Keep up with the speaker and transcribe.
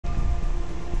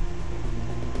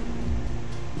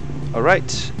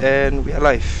Alright, and we are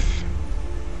live.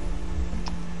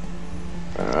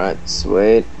 Alright,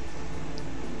 sweet.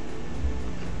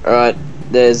 Alright,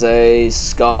 there's a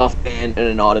scarf band and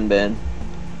an item band.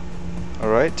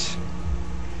 Alright.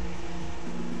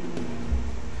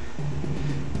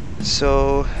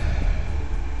 So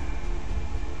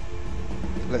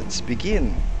let's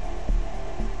begin.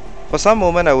 For some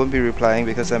moment I won't be replying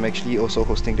because I'm actually also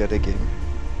hosting the other game.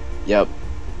 Yep.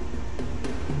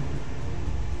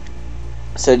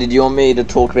 So did you want me to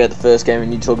talk about the first game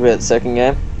and you talk about the second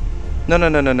game?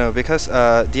 No, because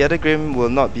the other game will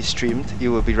not be streamed, it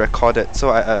will be recorded.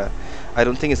 So I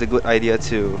don't think it's a good idea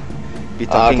to be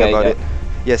talking about it.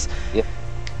 Yes. Yep.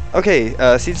 Okay,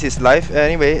 since it's live,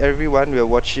 anyway, everyone, we are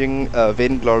watching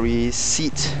Vainglory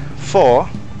SEAT 4.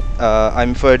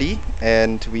 I'm Ferdy,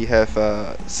 and we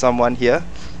have someone here.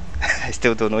 I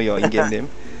still don't know your in-game name.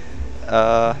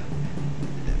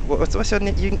 What's your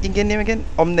in-game name again?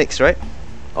 Omnix, right?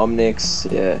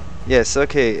 Omnix, yeah. Yes,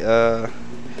 okay.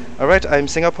 Alright, I'm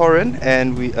Singaporean,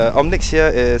 and we Omnix here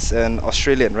is an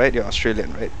Australian, right? You're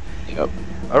Australian, right? Yep.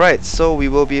 Alright, so we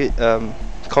will be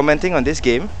commenting on this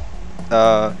game.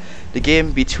 The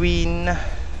game between...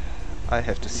 I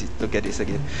have to look at this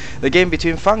again. The game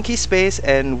between Funky Space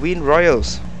and Wind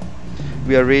Royals.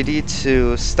 We are ready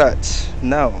to start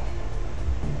now.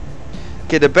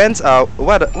 Okay, the bands are...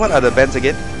 What are the bands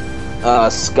again?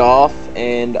 Scarf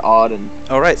and Arden.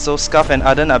 Alright, so Scarf and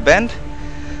Arden are banned.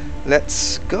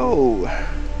 Let's go.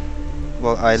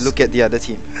 Well, I look at the other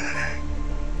team.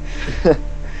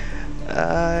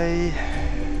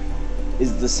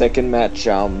 Is the second match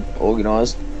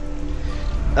organised?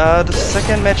 The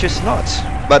second match is not,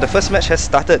 but the first match has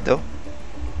started though.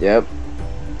 Yep.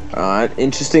 Alright,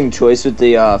 interesting choice with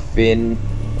the Finn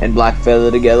and Black Feather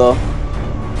together.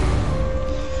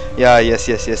 Yeah, yes.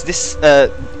 This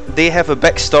they have a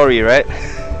backstory, right?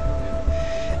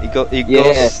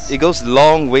 It goes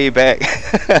long way back.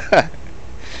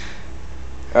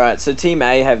 Alright, so Team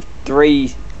A have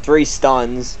three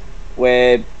stuns,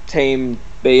 where Team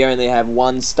B only have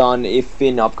one stun if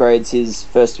Finn upgrades his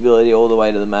first ability all the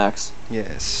way to the max.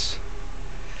 Yes.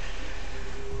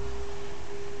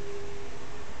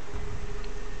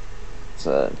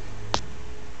 So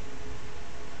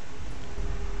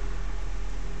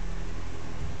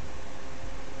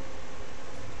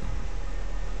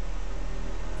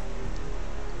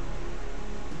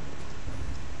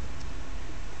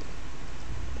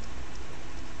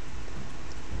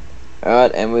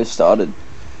alright, and we've started.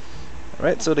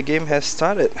 Alright, so the game has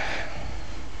started.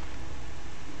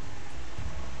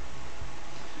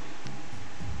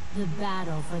 The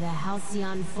battle for the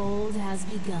Halcyon Fold has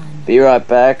begun. Be right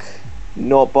back.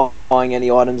 Not buying any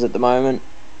items at the moment.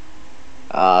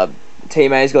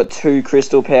 Team A's got 2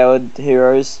 crystal powered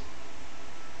heroes.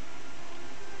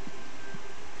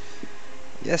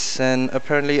 Yes, and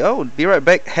apparently, Be Right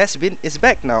Back is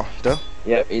back now, though.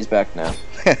 Yep, he's back now.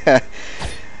 That's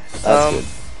good.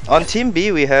 On Team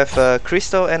B, we have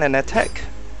Crystal and an attack.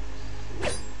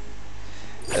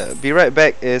 Be Right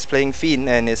Back is playing Finn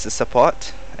and is a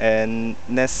support, and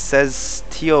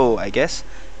Necessitio, I guess,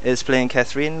 is playing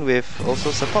Catherine with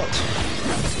also support.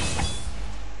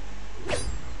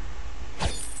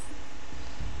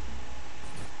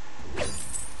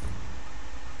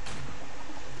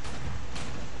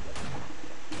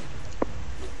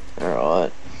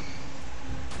 Alright.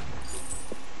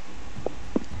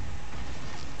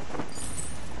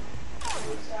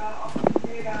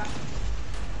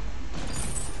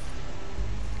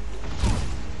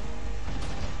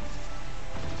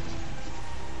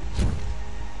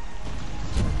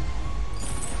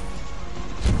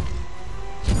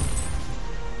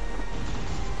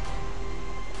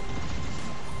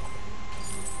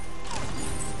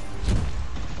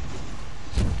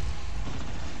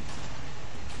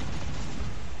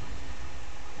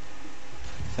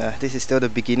 This is still the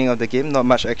beginning of the game, not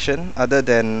much action other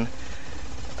than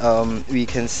we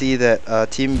can see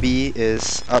that Team B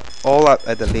is all up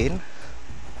at the lane.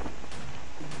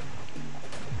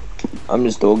 I'm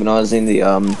just organising the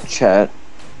chat.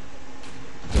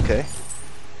 Okay.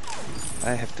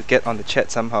 I have to get on the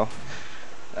chat somehow.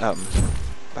 But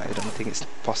I don't think it's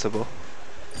possible.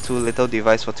 Too little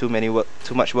device for too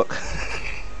much work.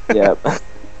 Yep.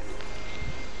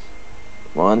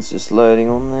 Mine's just loading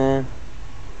on there.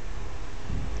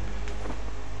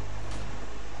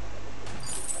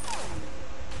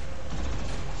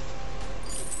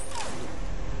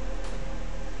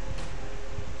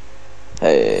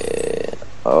 Hey,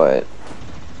 oh wait.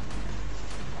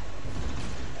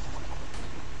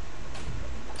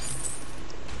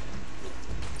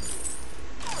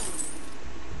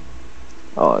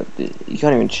 Oh, you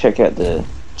can't even check out the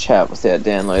chat without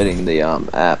downloading the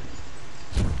app.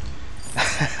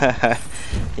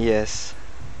 Yes.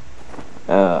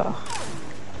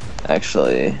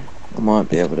 Actually, I might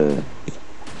be able to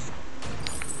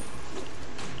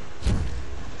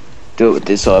do it with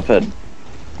this iPad.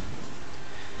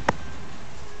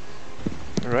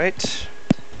 Right.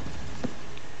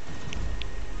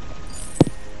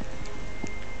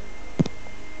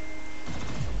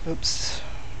 Oops.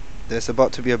 There's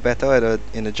about to be a battle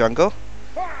in the jungle.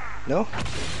 No?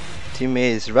 Team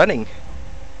A is running.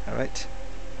 Alright.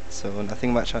 So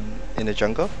nothing much in the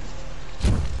jungle.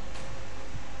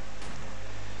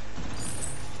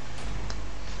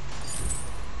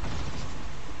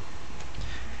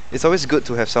 It's always good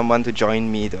to have someone to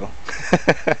join me though.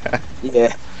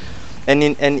 Yeah. And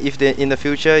if in the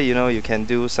future, you know, you can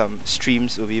do some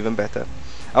streams, will be even better.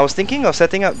 I was thinking of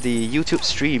setting up the YouTube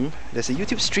stream. There's a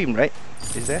YouTube stream, right?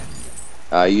 Is there?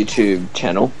 YouTube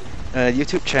channel.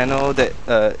 YouTube channel that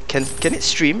can it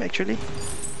stream actually?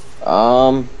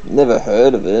 Never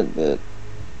heard of it, but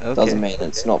Okay. doesn't mean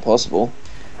it's not possible.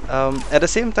 At the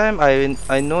same time,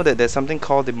 I know that there's something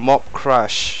called the Mob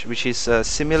Crush, which is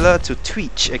similar to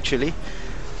Twitch actually.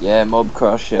 Yeah, Mob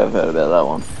Crush. Yeah, I've heard about that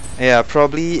one. Yeah,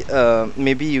 probably.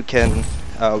 Maybe you can.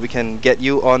 We can get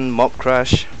you on Mob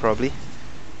Crush probably.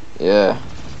 Yeah.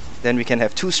 Then we can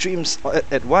have 2 streams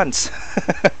at once.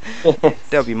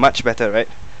 That'll be much better, right?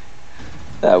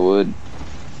 That would.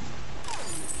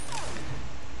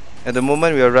 At the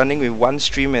moment, we are running with 1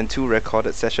 stream and 2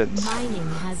 recorded sessions. Mining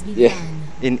has begun.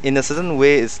 Yeah. In a certain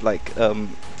way, it's like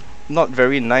not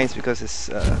very nice because it's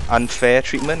unfair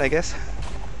treatment, I guess.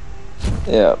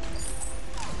 Yeah.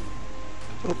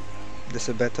 Oh, there's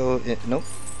a battle. Nope.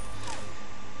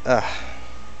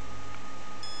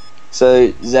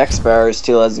 So Zack Sparrow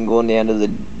still hasn't gone down to the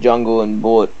jungle and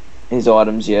bought his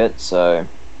items yet. So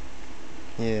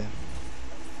Yeah.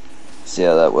 see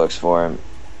how that works for him.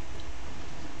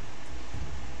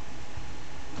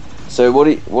 So what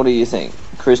do you think?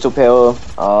 Crystal power,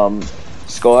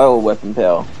 sky or weapon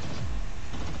power?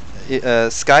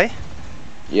 Sky.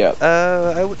 Yeah.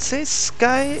 I would say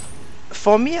Sky.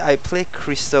 For me, I play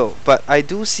Crystal, but I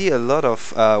do see a lot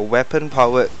of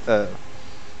weapon-powered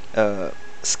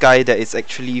Sky that is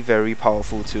actually very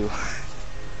powerful too.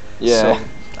 Yeah. So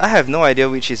I have no idea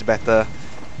which is better.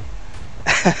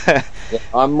 Yeah,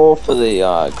 I'm more for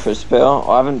the crystal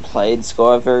power. I haven't played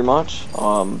Sky very much.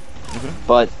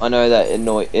 But I know that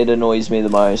it annoys me the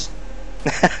most.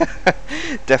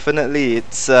 Definitely,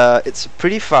 it's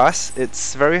pretty fast.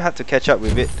 It's very hard to catch up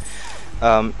with it.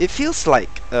 It feels like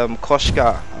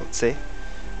Koshka, I would say.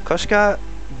 Koshka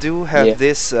do have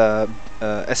this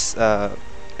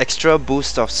extra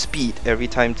boost of speed every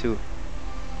time too.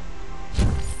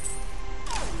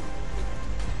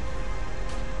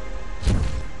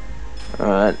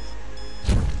 Alright.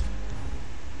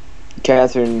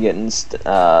 Catherine getting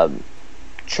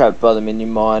trapped by the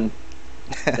minion mine.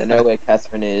 They know where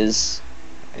Catherine is.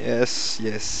 Yes,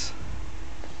 yes.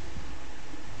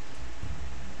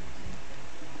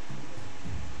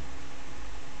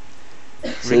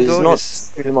 So Ringo there's not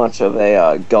is too much of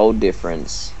a gold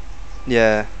difference.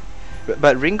 yeah,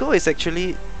 but Ringo is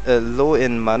actually low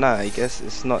in mana. I guess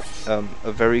it's not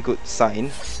a very good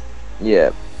sign.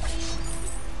 Yeah.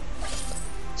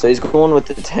 So he's gone with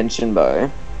the tension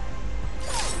bow.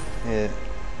 Yeah.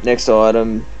 Next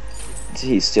item,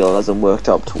 he still hasn't worked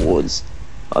up towards.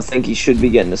 I think he should be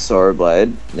getting a Sorrow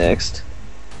Blade next.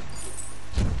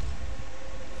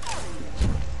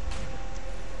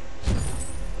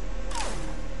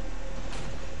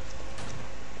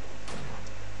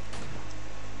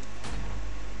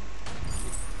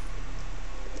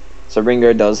 So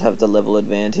Ringo does have the level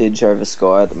advantage over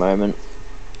Sky at the moment.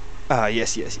 Ah,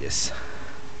 yes, yes, yes.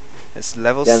 It's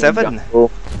level Down in the 7.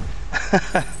 jungle.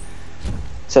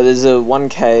 So there's a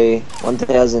 1k,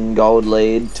 1000 gold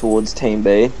lead towards Team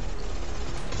B.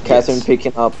 Catherine Yes.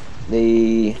 picking up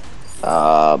the...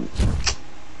 oh,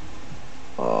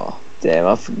 damn,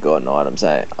 I've forgotten items,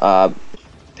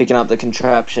 picking up the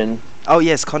contraption. Oh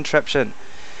yes, contraption.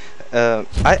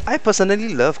 I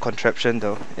personally love contraption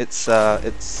though. It's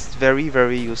very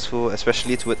very useful,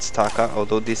 especially towards Taka.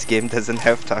 Although this game doesn't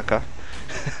have Taka.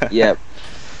 Yep.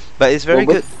 But it's very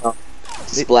good.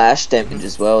 Splash damage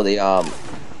as well, the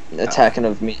attacking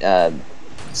of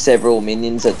several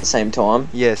minions at the same time.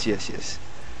 Yes, yes, yes.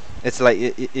 It's like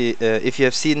if you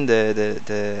have seen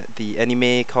the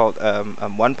anime called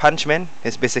One Punch Man,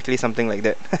 it's basically something like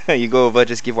that. You go over,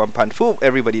 just give one punch, whoop,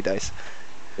 everybody dies.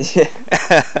 Yeah.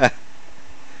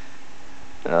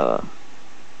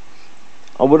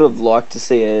 I would have liked to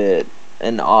see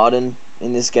an Arden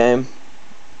in this game.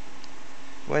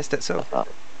 Why is that so?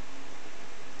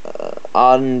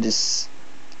 Arden just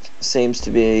seems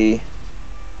to be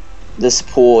the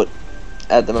support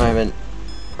at the moment.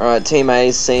 Alright, Team A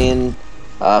seeing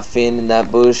Finn in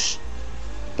that bush.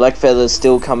 Blackfeather's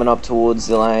still coming up towards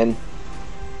the lane.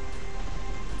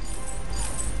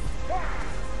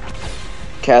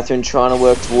 Catherine trying to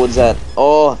work towards that.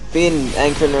 Oh, Finn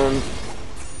anchoring him.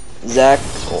 Zach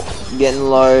getting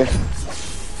low.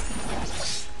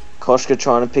 Koshka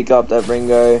trying to pick up that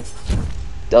Ringo.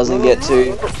 Doesn't get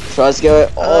to. Tries to go.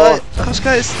 Oh,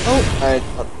 Koshka is. Oh,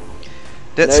 no,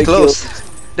 that's no close. kills.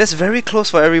 That's very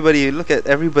close for everybody. You look at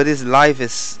everybody's life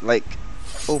is like,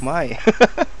 oh my.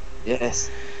 Yes.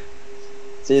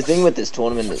 So the thing with this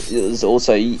tournament is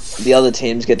also the other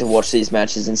teams get to watch these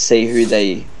matches and see who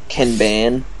they can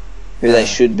ban, who they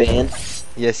should ban,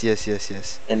 Yes, yes, yes,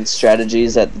 yes. and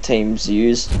strategies that the teams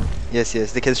use. Yes,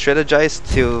 yes. They can strategize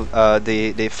till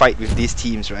they fight with these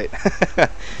teams, right?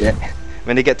 Yeah.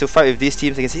 When they get to fight with these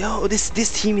teams, they can say, oh, this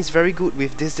team is very good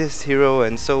with this hero,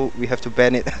 and so we have to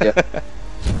ban it. Yep.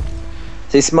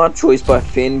 So smart choice by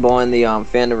Finn buying the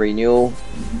Founder Renewal,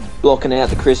 blocking out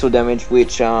the crystal damage,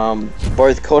 which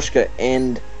both Koshka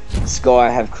and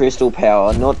Sky have crystal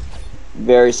power. Not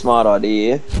very smart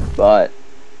idea, but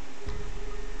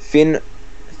Finn's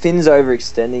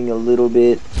overextending a little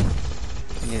bit,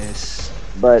 Yes.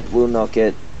 but will not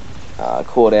get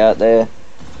caught out there.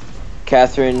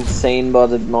 Catherine seen by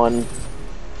the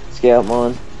scout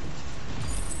mine.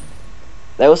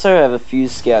 They also have a few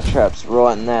scout traps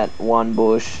right in that one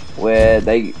bush where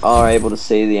they are able to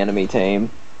see the enemy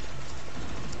team.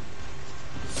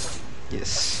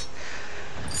 Yes.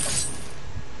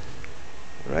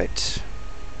 Right.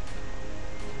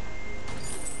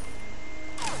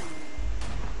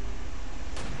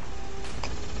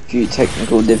 Few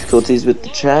technical difficulties with the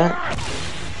chat.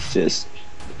 It's just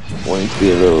wanting to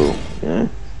be a little,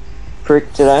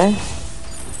 prick today.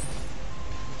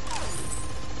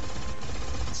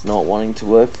 It's not wanting to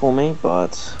work for me,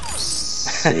 but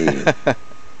see.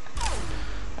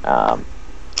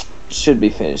 Should be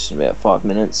finished in about 5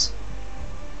 minutes.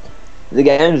 The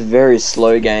game's very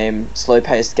slow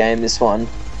paced game, this one.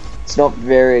 It's not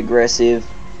very aggressive.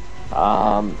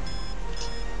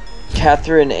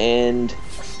 Catherine and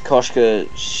Koshka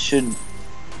should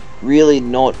really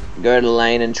not go to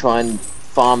lane and try and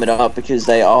farm it up because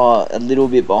they are a little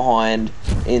bit behind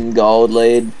in gold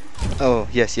lead. Oh,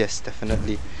 yes, yes,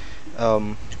 definitely.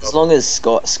 As long as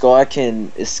Sky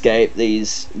can escape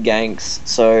these ganks,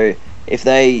 so if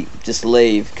they just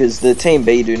leave, because the Team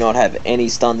B do not have any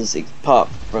stuns apart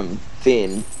from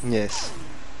Finn. Yes.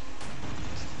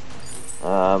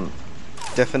 Um,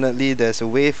 Definitely there's a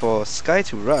way for Sky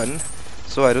to run,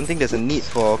 so I don't think there's a need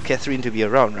for Catherine to be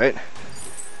around, right?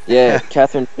 yeah,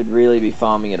 Catherine should really be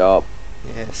farming it up.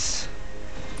 Yes.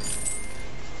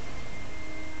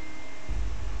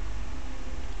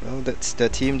 Well, that's the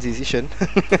team's decision.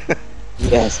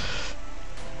 Yes.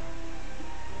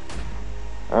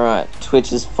 Alright,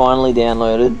 Twitch is finally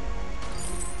downloaded.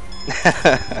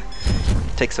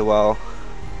 Takes a while.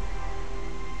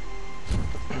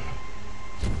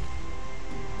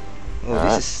 Oh,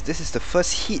 Alright. this is the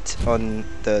first hit on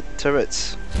the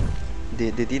turrets.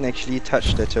 They didn't actually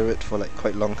touch the turret for like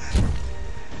quite long.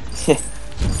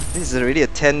 This is already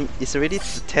it's already the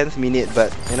 10th minute,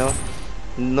 but you know,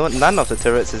 none of the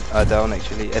turrets are down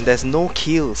actually, and there's no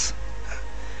kills.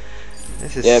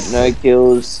 This is Yep, no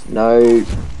kills, no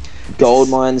gold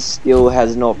mines still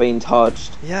has not been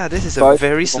touched. Yeah, this is a Both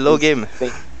very slow game.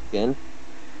 Again.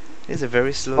 This is a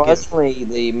very slow game. Surprisingly,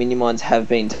 the mini mines have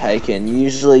been taken.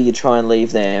 Usually you try and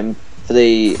leave them for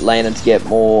the laner to get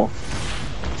more.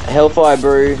 Hellfire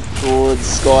Brew towards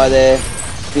Sky there.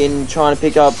 Finn trying to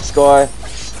pick up Sky.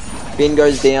 Finn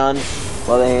goes down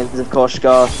by the hands of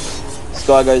Koshka.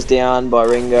 Sky goes down by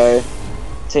Ringo.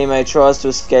 Teammate tries to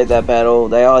escape that battle.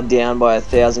 They are down by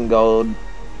 1,000 gold.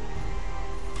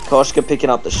 Koshka picking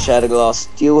up the Shatterglass.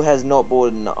 Still has not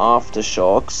bought an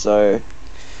Aftershock, so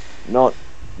not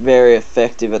very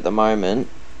effective at the moment.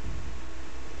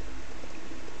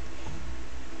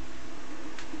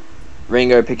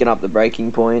 Ringo picking up the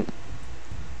breaking point.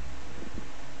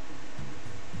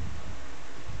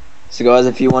 So guys,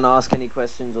 if you want to ask any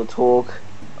questions or talk,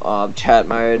 chat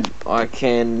mode, I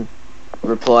can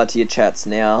reply to your chats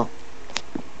now.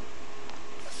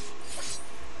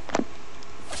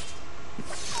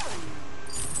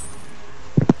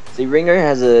 See, Ringo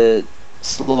has a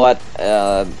slight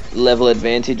level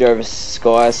advantage over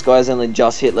Sky. Sky's only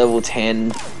just hit level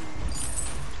 10.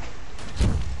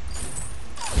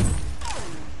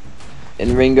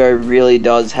 And Ringo really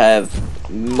does have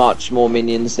much more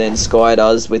minions than Sky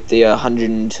does with the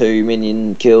 102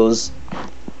 minion kills.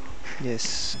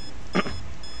 Yes.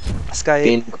 Sky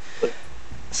Finn,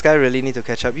 Sky really need to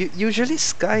catch up. Usually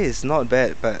Sky is not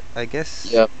bad, but I guess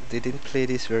Yep. they didn't play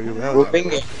this very well. well,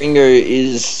 Ringo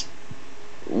is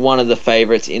one of the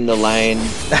favourites in the lane.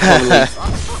 Commonly,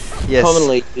 Yes.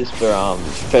 commonly used for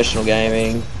professional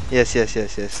gaming. Yes. I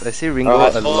see Ringo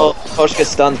Alright, a lot. Koshka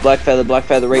stuns Blackfeather.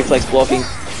 Blackfeather reflex blocking,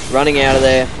 running out of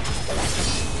there.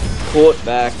 Caught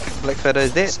back. Blackfeather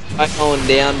is dead. Back going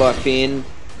down by Finn.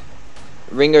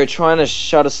 Ringo trying to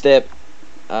shut a step.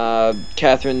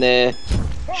 Catherine there.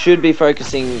 Should be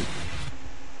focusing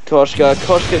Koshka.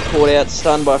 Koshka caught out,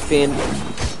 stunned by Finn.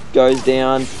 Goes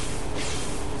down.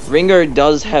 Ringo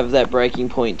does have that breaking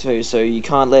point too, so you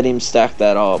can't let him stack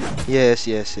that up. Yes.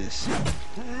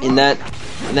 In that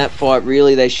fight,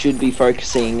 really, they should be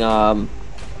focusing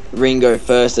Ringo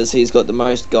first, as he's got the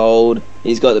most gold.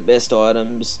 He's got the best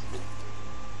items.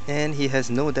 And he has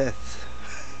no death.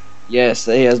 Yes,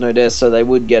 he has no death, so they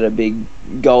would get a big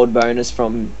gold bonus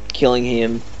from killing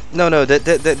him. No,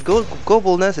 that gold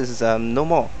bonus is no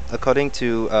more according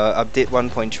to update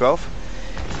 1.12.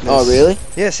 Oh, really?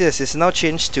 Yes, it's now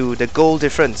changed to the goal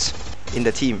difference in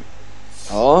the team.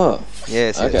 Oh,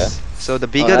 Yes. Okay. So the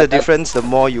bigger the difference, the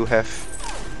more you have.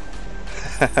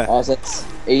 oh, so it's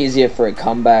easier for a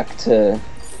comeback to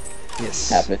Yes.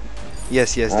 happen.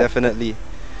 Yes, Okay. definitely.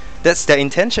 That's their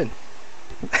intention.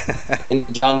 In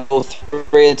the jungle,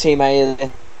 3 of Team A are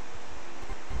there.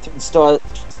 Start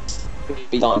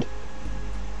beyond.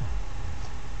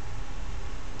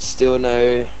 Still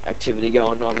no activity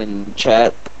going on in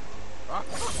chat.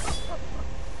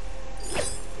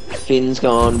 Finn's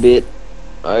gone a bit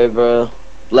over.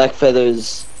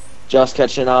 Blackfeather's just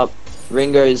catching up.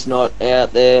 Ringo's not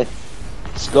out there.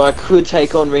 Sky could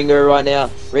take on Ringo right now.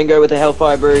 Ringo with the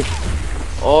Hellfire Brew.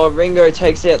 Oh, Ringo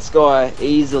takes out Sky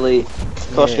easily.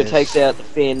 Koshka Yes. takes out the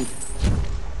Finn.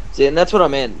 See, and that's what I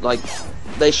meant. Like,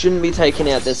 they shouldn't be taking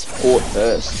out their support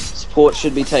first. Support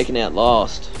should be taken out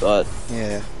last. But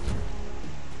Yeah.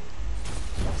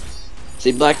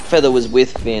 see, Blackfeather was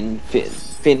with Finn.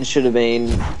 Finn should have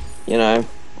been, you know,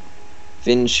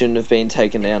 Finn shouldn't have been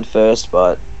taken down first.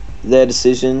 But their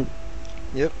decision.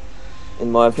 Yep.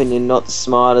 In my opinion, not the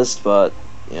smartest, but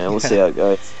you know, we'll see how it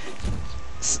goes.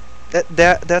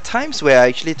 There are times where I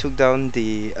actually took down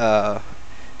the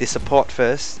support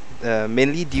first,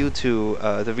 mainly due to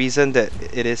the reason that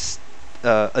it is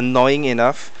annoying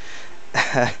enough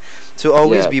to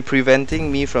always Yeah. be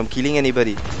preventing me from killing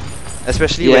anybody.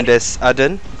 Especially Yeah. when there's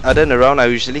Arden around, I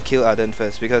usually kill Arden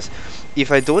first, because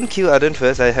if I don't kill Arden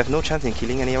first, I have no chance in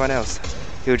killing anyone else.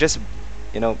 He'll just,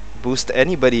 boost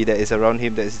anybody that is around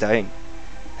him that is dying.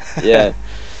 Yeah,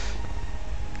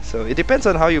 So it depends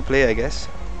on how you play, I guess.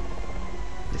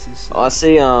 This is I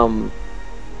see.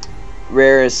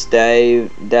 Rarest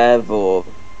Dav or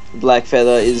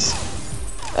Blackfeather is,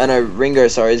 I know Ringo.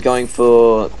 Sorry, is going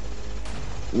for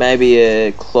maybe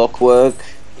a clockwork,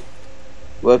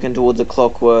 working towards a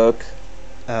clockwork.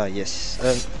 yes.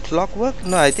 Clockwork?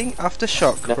 No, I think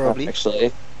Aftershock No, probably.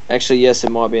 Actually, yes,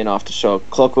 it might be an aftershock.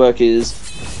 Clockwork is,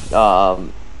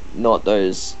 not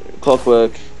those.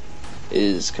 Clockwork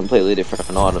is completely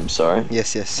different item. Sorry.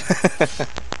 Yes.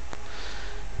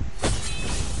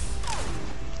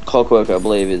 Clockwork, I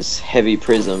believe, is Heavy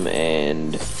Prism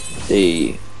and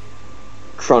the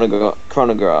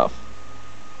chronograph.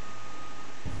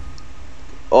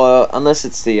 Or unless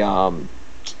it's the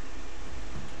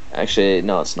Actually,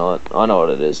 no, it's not. I know what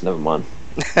it is. Never mind.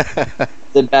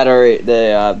 The battery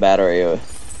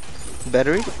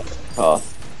Battery?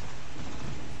 path.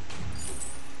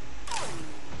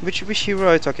 Which hero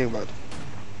are you talking about?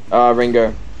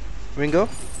 Ringo. Ringo?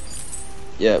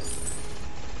 Yep.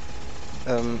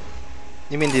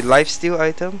 You mean the lifesteal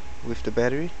item with the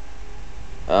battery?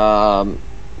 No,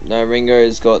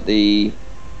 Ringo's got the.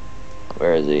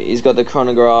 Where is he? He's got the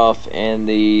chronograph and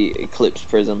the eclipse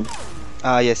prism.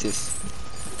 Ah, yes.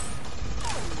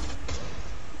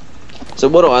 So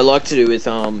what I like to do with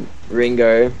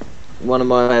Ringo, one of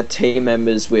my team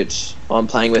members, which I'm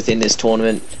playing with in this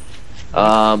tournament,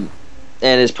 and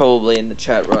is probably in the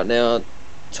chat right now,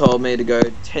 told me to go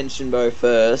tension bow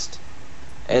first,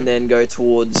 and then go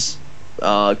towards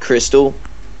crystal.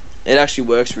 It actually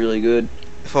works really good.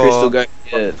 Crystal go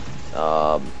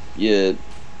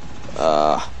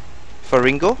For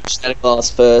Ringo? Static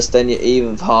Blast first, then your Eve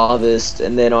of Harvest,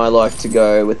 and then I like to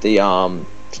go with the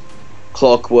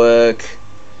Clockwork,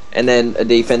 and then a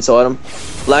defense item.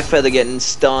 Blackfeather getting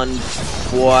stunned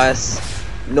twice,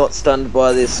 not stunned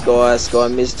by this Sky. Sky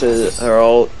missed her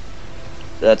ult.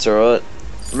 That's alright.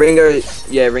 Ringo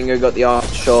got the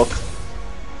aftershock.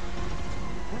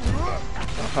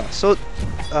 So,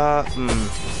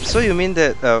 so you mean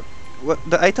that what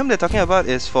the item they're talking about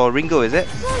is for Ringo, is it?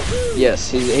 Yes,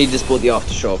 he just bought the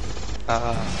aftershock.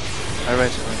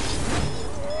 Alright.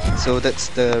 So that's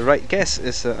the right guess.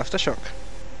 Is aftershock.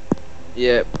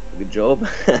 Yeah, good job.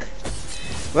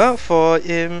 Well, for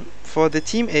the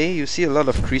team A, you see a lot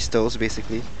of crystals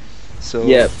basically. So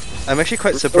Yeah. I'm actually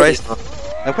quite surprised.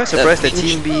 I'm quite surprised that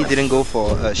Team B didn't go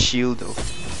for a shield though.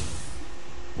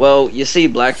 Well, you see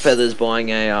Black Feather's buying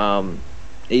a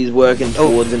he's working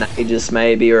towards an Aegis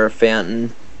maybe or a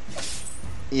fountain.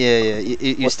 Yeah.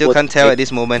 You What- still what- can't tell at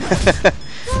this moment.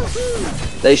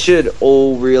 They should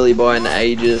all really buy an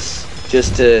Aegis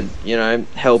just to, you know,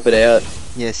 help it out.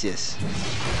 Yes.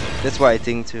 That's what I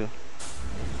think too.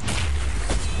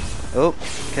 Oh,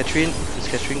 Catherine. Is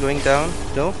Catherine going down?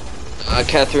 No?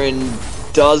 Catherine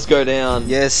does go down.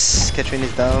 Yes, Catherine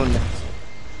is down.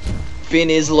 Finn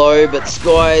is low, but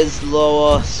Sky is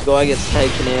lower. Sky gets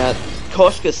taken out.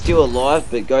 Koshka's still alive,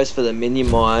 but goes for the minion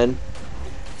mine.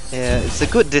 Yeah, it's a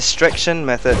good distraction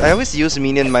method. I always use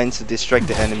minion mines to distract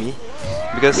the enemy.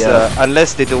 Because Yeah.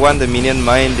 unless they don't want the minion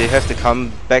mine, they have to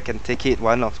come back and take it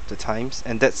one of the times.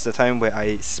 And that's the time where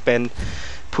I spend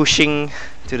pushing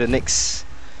to the next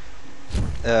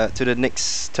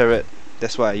turret.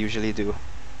 That's what I usually do.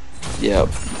 Yep.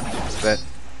 But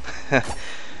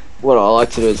What I like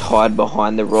to do is hide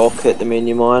behind the rock at the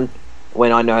minion mine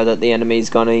when I know that the enemy's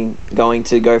going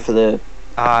to go for the.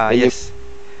 yes.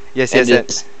 Yes. and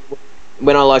just-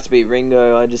 when I like to beat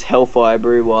Ringo, I just Hellfire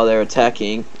Brew while they're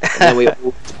attacking, and then we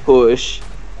all push.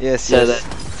 Yes. So that,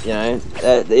 you know,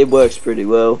 it works pretty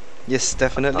well. Yes,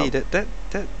 definitely. That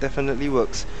definitely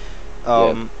works.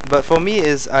 Yeah. But for me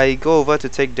is I go over to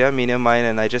take their minion mine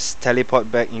and I just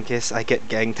teleport back in case I get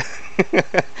ganked.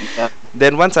 Yeah.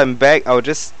 Then once I'm back, I'll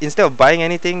just, instead of buying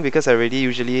anything because I already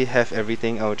usually have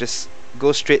everything, I'll just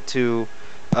go straight towards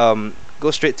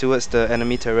the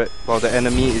enemy turret while the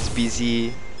enemy is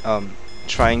busy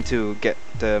trying to get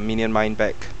the minion mine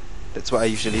back. That's what I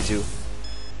usually do.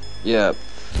 Yeah.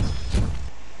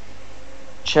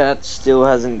 Chat still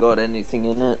hasn't got anything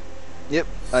in it. Yep,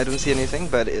 I don't see anything,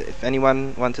 but if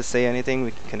anyone wants to say anything,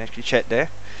 we can actually chat there.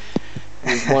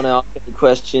 If you want to ask any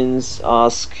questions,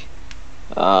 ask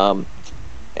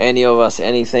any of us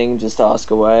anything, just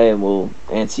ask away and we'll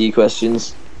answer your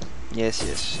questions. Yes.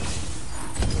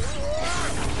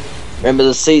 Remember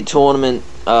the seat tournament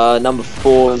number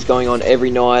 4 is going on every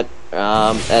night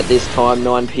at this time,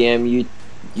 9 PM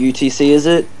UTC, is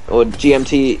it? Or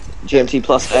GMT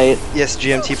plus 8? Yes,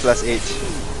 GMT plus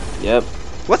 8. Yep.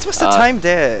 What's the time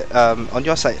there on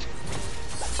your side?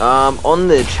 On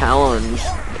the challenge,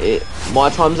 my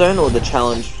time zone or the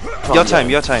challenge? Your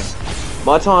zone? time.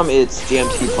 My time, it's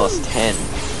GMT plus 10.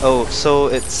 Oh, so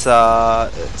it's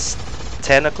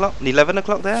 10 o'clock, 11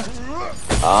 o'clock there?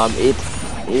 It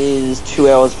is 2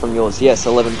 hours from yours. Yes,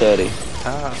 11:30.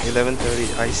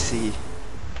 11:30. I see.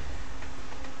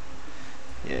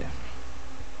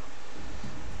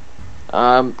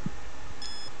 Yeah.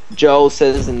 Joel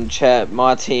says in chat,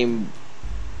 my team,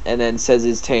 and then says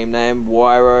his team name,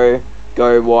 WiRO,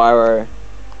 go WiRO,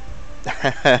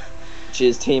 which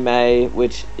is Team A,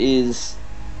 which is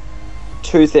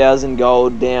 2,000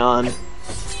 gold down.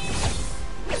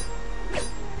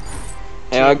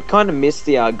 Hey, I kind of missed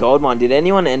the gold mine. Did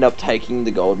anyone end up taking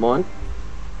the gold mine?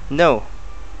 No.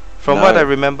 From No. what I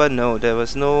remember, no. There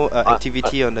was no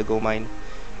activity on the gold mine.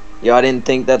 Yeah, I didn't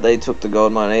think that they took the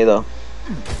gold mine either.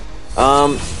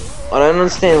 I don't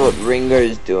understand what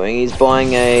Ringo's doing. He's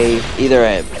buying either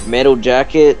a metal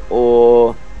jacket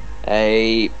or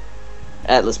a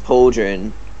Atlas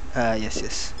Pauldron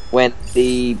Yes. when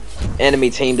the enemy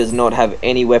team does not have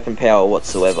any weapon power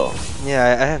whatsoever. Yeah,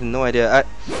 I have no idea.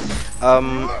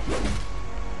 And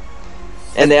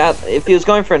if he was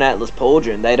going for an Atlas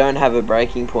Pauldron, they don't have a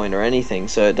breaking point or anything,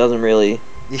 so it doesn't really.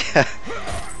 Yeah.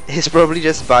 He's probably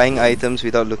just buying items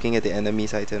without looking at the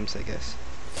enemy's items, I guess.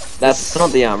 That's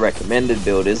not the recommended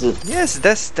build, is it? Yes,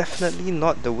 that's definitely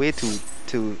not the way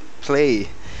to play.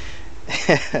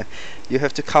 You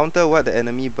have to counter what the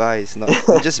enemy buys, not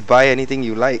just buy anything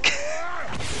you like.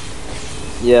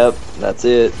 Yep, that's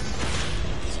it.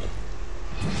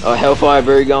 Oh, Hellfire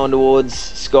Brew going towards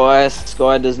Sky.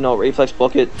 Sky does not reflex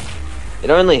block it. It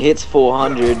only hits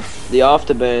 400. The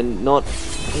afterburn not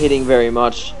hitting very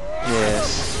much.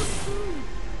 Yes.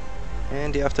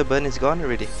 And the afterburn is gone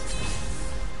already.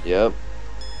 Yep.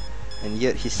 And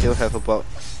yet he still have about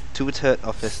 2/3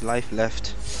 of his life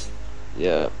left.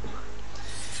 Yeah.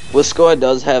 Well, Sky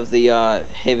does have the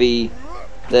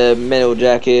the metal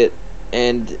jacket,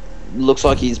 and looks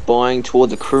like he's buying toward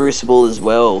the Crucible as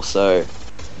well. So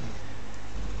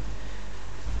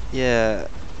Yeah.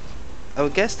 I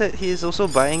would guess that he is also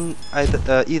buying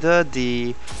either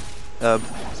the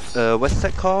what's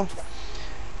that called?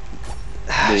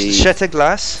 The Shatter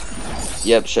glass,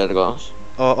 yep, Shadow Glass.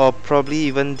 or probably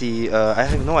even the I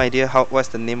have no idea what's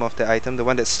the name of the item, the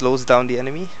one that slows down the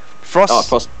enemy. Oh,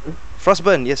 Frost.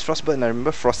 Frostburn, yes, Frostburn. I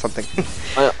remember Frost something.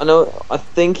 I know. I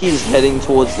think he's heading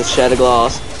towards the Shadow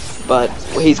Glass, but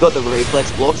he's got the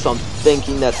reflex block, so I'm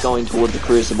thinking that's going towards the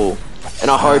Crucible.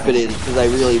 And I hope it is, because they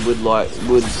really would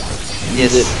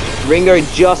use it. Ringo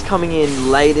just coming in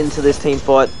late into this team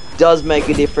fight does make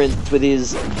a difference with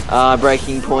his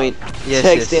breaking point. Yes,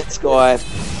 Takes down yes. Sky,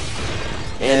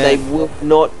 and they will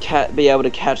not be able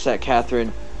to catch that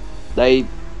Catherine.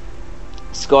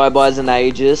 Sky buys an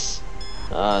Aegis.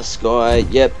 Sky,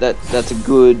 yep, that's a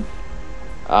good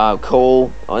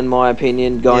call in my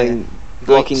opinion. Blocking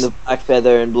the Black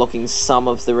Feather and blocking some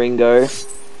of the Ringo.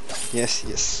 Yes,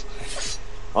 yes.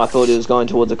 I thought he was going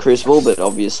towards the Crucible, but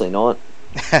obviously not.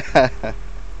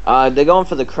 They're going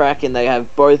for the Kraken. They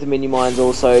have both mini mines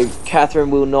also.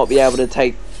 Catherine will not be able to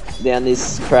take down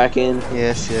this Kraken.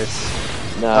 Yes, yes.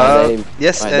 No,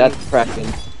 yes, right, and that's Kraken.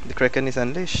 the Kraken is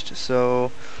unleashed.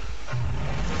 So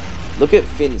Look at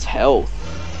Finn's health.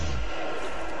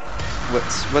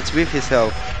 what's with his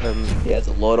health? He has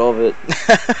a lot of it.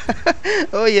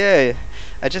 Oh yeah,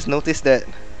 I just noticed that.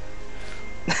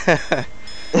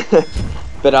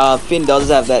 But Finn does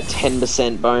have that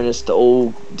 10% bonus to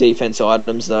all defense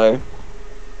items though.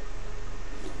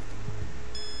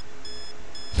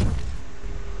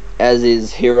 As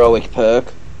is heroic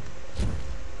perk.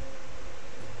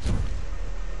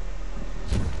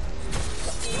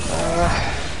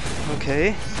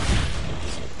 Okay.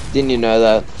 Didn't you know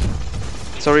that?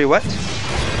 Sorry, what?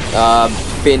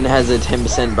 Finn has a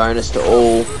 10% bonus to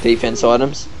all defense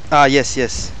items. Ah, yes,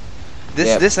 yes.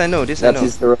 This I know. This I That's know.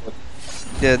 his heroic.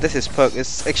 Yeah, this is perk.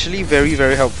 It's actually very,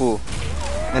 very helpful,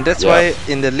 and that's why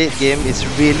in the late game it's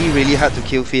really, really hard to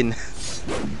kill Finn.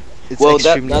 It's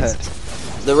extremely hard.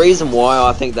 The reason why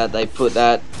I think that they put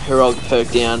that heroic perk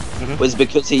down was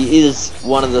because he is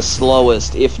one of the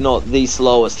slowest, if not the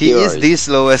slowest heroes. He is the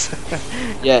slowest.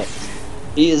 Yeah,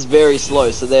 he is very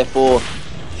slow, so therefore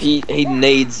he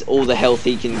needs all the health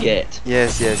he can get.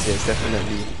 Yes, yes, yes,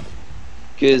 definitely.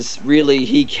 Because really,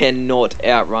 he cannot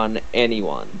outrun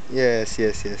anyone. Yes,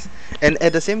 yes, yes. And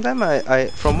at the same time,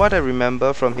 I from what I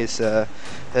remember from his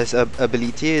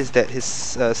ability is that his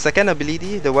second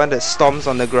ability, the one that storms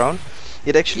on the ground,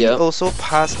 it actually also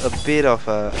passed a bit of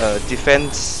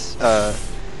defense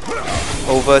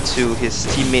over to his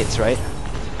teammates, right?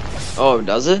 Oh,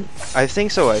 does it? I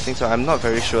think so. I think so. I'm not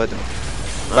very sure though.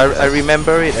 But I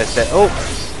remember it as that. Oh,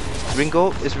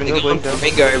 Ringo going down?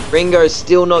 Ringo's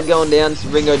still not going down. So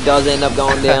Ringo does end up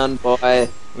going down by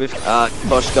With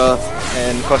Koshka.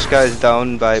 and Koshka is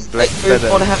down by Black Feather.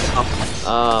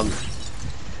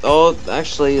 Oh,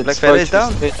 actually, it's Black Feather is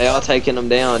down. They are taking him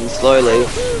down slowly.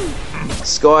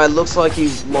 Sky looks like he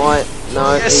might.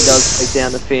 No, he does take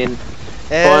down the Finn.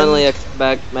 And Finally a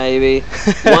comeback, maybe.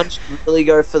 One should really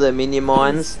go for the minion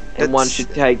mines, and one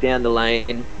should take down the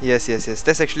lane. yes, yes, yes.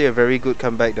 That's actually a very good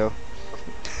comeback though.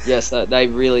 Yes, they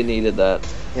really needed that.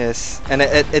 Yes, and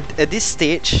at this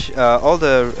stage, all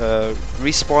the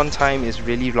respawn time is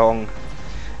really long.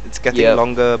 It's getting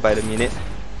longer by the minute.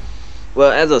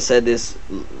 Well, as I said this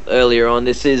earlier on,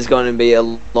 this is going to be a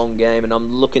long game, and I'm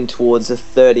looking towards a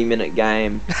 30-minute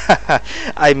game.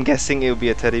 I'm guessing it'll be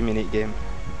a 30-minute game.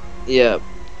 Yeah.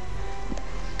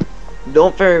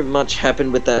 Not very much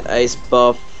happened with that ace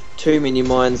buff. 2 mini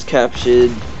mines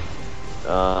captured.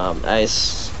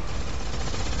 Ace.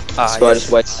 Sky just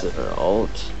wasted her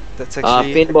ult. That's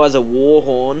actually. Finn buys a war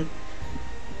horn.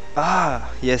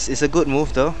 Yes, it's a good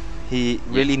move though. He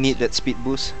really need that speed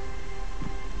boost.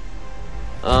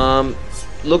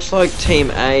 Looks like Team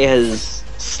A has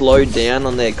slowed down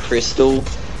on their crystal,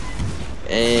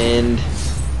 and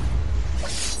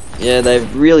yeah,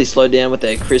 they've really slowed down with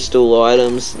their crystal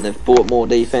items, and they've bought more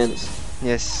defense.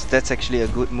 Yes, that's actually a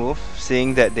good move,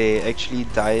 seeing that they actually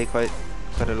die quite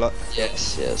a lot.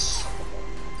 Yes, yes.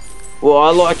 Well,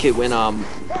 I like it when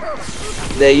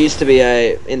there used to be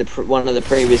one of the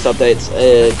previous updates,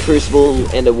 a Crucible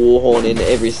and a Warhorn in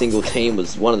every single team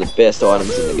was one of the best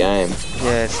items in the game.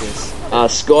 Yes,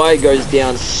 yes. Sky goes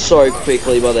down so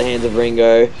quickly by the hands of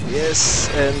Ringo. Yes,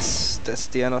 and that's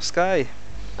the end of Sky.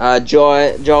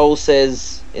 Joel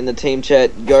says in the team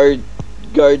chat, go,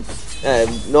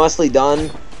 nicely done,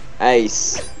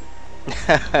 ace.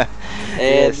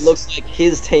 And looks like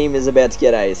his team is about to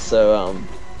get ace, so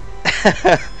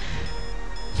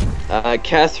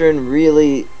Catherine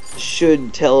really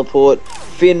should teleport.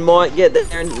 Finn might get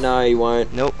there. No, he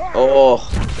won't. Nope. Oh,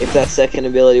 if that second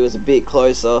ability was a bit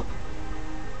closer,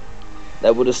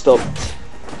 that would have stopped.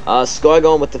 Sky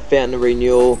going with the Fountain of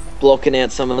Renewal, blocking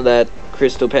out some of that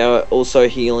crystal power, also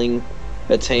healing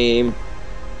her team.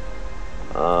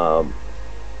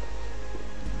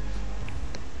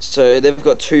 So they've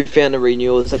got 2 Fountain of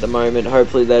Renewals at the moment.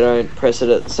 Hopefully they don't press it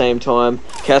at the same time.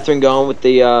 Catherine going with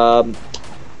the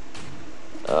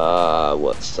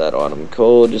what's that item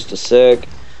called? Just a sec.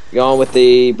 Going with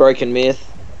the Broken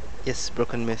Myth. Yes,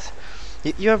 Broken Myth.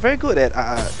 You are very good at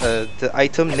the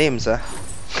item names,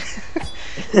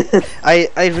 I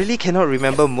really cannot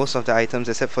remember most of the items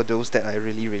except for those that I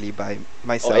really buy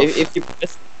myself. Oh, if you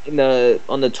press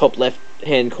on the top left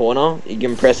hand corner, you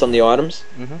can press on the items.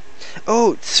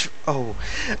 Oh,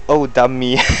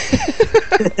 dummy!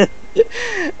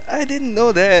 I didn't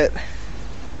know that.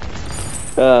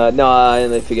 No, I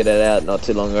only figured it out not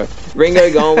too long ago. Ringo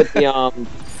going with the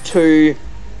 2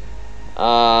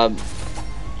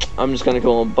 I'm just gonna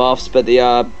call them buffs, but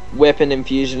the weapon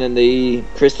infusion and the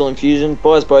crystal infusion,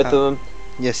 buys both of them.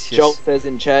 Yes. Joel says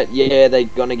in chat, yeah, they're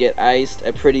gonna get aced.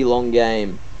 A pretty long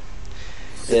game.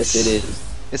 Yes, it is.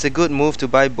 It's a good move to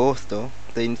buy both, though,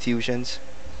 the infusions.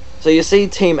 So you see,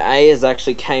 Team A has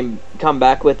actually come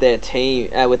back with their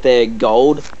with their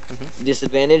gold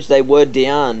disadvantage. They were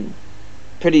down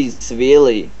pretty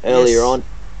severely earlier on.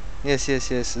 Yes.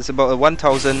 It's about a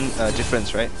 1,000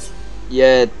 difference, right?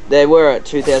 Yeah, they were at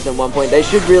 2001 point. They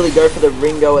should really go for the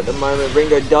Ringo at the moment.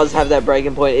 Ringo does have that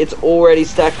breaking point. It's already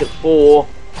stacked at 4.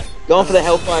 Going for the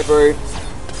Hellfire Brew.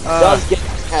 Does get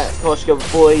Koshka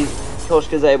before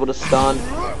Koshka's able to stun.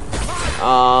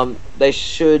 They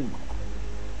should.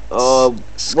 What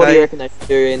do you reckon they should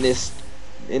do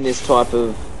in this type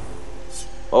of?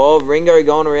 Oh, Ringo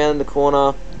going around the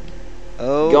corner.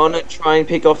 Oh. Going to try and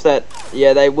pick off that.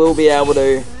 Yeah, they will be able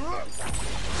to.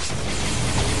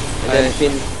 And then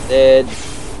Finn's dead.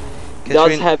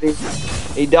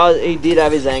 He did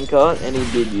have his anchor and he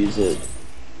did use it.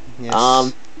 Yes.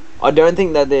 I don't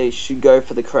think that they should go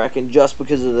for the Kraken just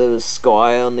because of the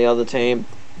Sky on the other team.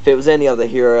 If it was any other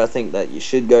hero, I think that you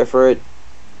should go for it.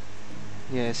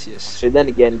 Yes. So then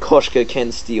again, Koshka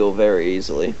can steal very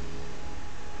easily.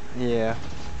 Yeah.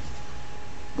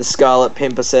 The Scarlet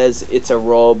Pimper says it's a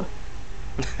rob.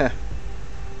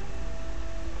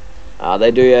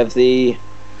 They do have the.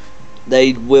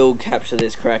 They will capture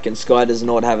this Kraken. Sky does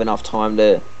not have enough time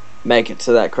to make it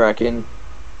to that Kraken.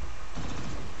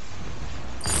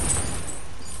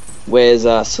 Where's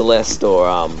Celeste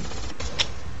or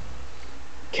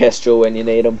Kestrel when you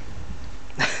need them?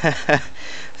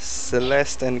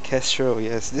 Celeste and Kestrel,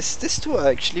 yes. These 2 are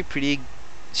actually pretty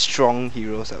strong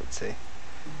heroes, I would say.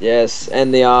 Yes,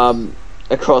 and the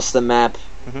across the map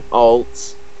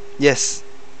ults. Yes.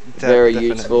 Very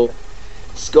definitely useful.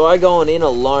 Sky going in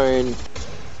alone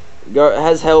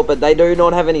has help, but they do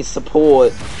not have any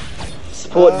support.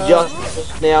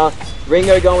 Just now.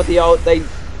 Ringo going with the ult.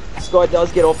 Sky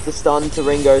does get off the stun to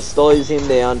Ringo, slows him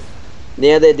down.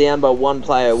 Now they're down by 1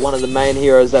 player, one of the main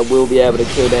heroes that will be able to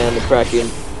kill down the Kraken.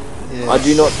 Yes. I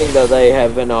do not think that they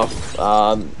have enough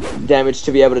damage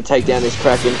to be able to take down this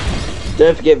Kraken.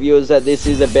 Don't forget, viewers, that this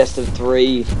is a best of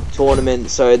 3 tournament,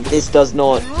 so this does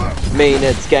not mean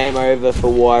it's game over for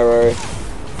WiRO.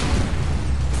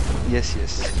 Yes.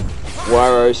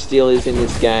 WiRO still is in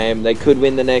this game. They could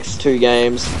win the next 2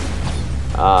 games.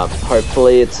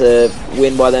 Hopefully it's a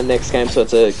win by them next game, so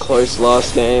it's a close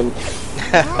last game.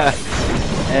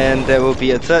 And there will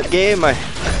be a 3rd game.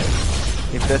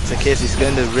 If that's the case, it's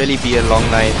going to really be a long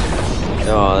night.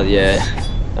 Oh, yeah.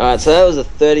 Alright, so that was a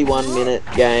 31-minute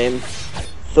game.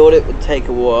 Thought it would take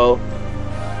a while.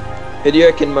 Who do you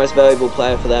reckon most valuable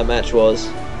player for that match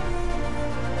was?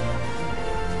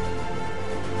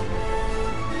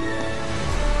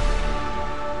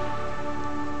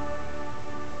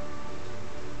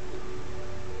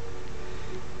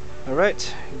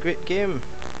 Alright, great game.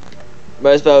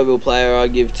 Most valuable player I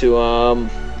give to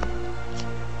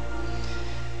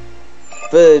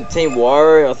for Team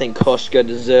WiRO, I think Koshka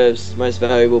deserves most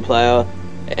valuable player,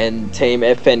 and Team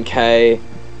FnK,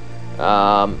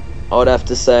 I would have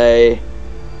to say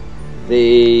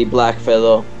the Black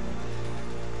Feather.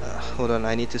 Hold on,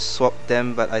 I need to swap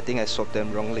them, but I think I swapped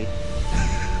them wrongly.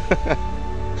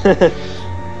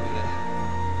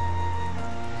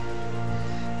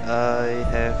 I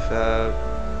have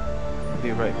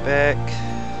be right back,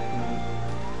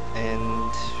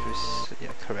 and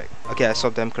yeah, correct. Okay, I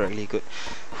swapped them correctly. Good.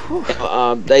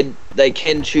 They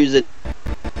can choose a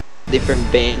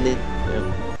different band.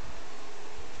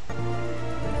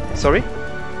 Sorry.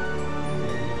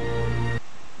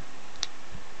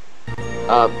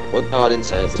 Well, no, I didn't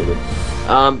say it's stupid.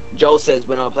 Joel says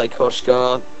when I play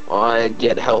Koshka, I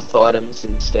get health items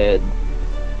instead.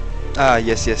 Ah,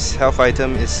 yes, yes. Health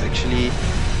item is actually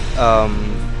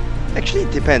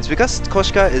it depends because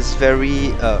Koshka is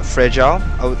very fragile.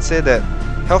 I would say that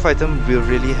health item will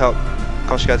really help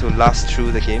Koshka to last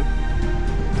through the game.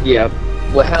 Yeah.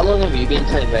 Well, how long have you been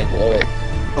playing Vainglory?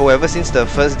 Oh, ever since the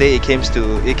first day it came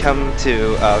to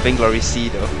Vainglory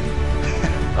SEAT though.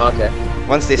 Okay.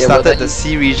 Once they Yeah, well, started that the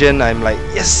sea region, I'm like,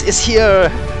 yes, it's here.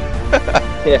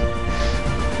 Yeah.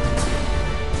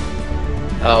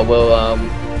 Oh well.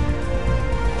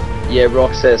 Yeah,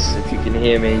 Rock says if you can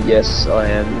hear me, yes, I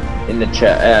am in the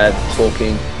chat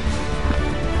talking.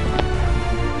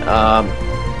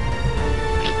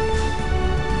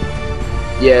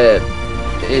 Yeah,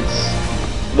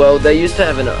 it's well. They used to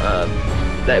have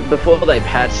before they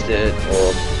patched it,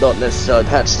 or not necessarily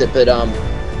patched it, but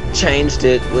changed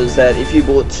it. Was that if you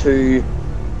bought two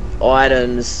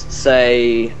items,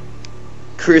 say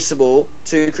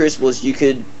two crucibles, you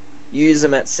could use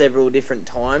them at several different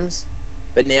times.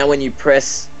 But now when you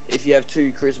press, if you have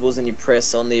two crucibles and you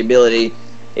press on the ability,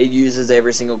 it uses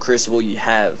every single crucible you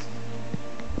have.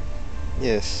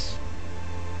 Yes.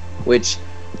 Which,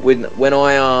 when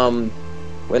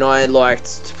I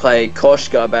liked to play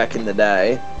Koshka back in the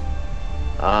day,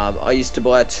 I used to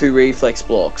buy 2 reflex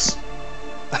blocks.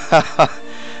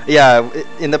 Yeah,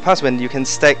 in the past when you can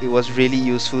stack, it was really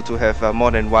useful to have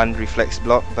more than one reflex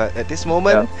block. But at this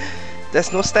moment,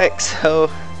 there's no stack, so.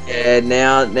 Yeah,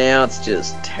 now it's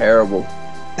just terrible.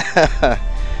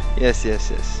 Yes,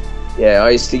 yes, yes. Yeah, I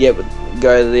used to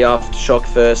go to the aftershock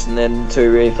first and then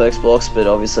 2 reflex blocks, but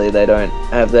obviously they don't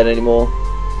have that anymore.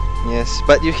 Yes,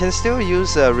 but you can still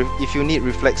use if you need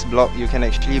reflex block, you can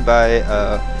actually buy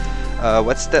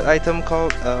what's that item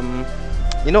called?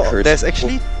 You know, Crucible. There's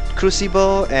actually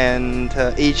Crucible and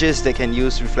Aegis that can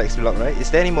use reflex block, right?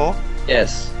 Is there any more?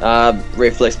 Yes,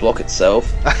 reflex block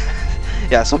itself.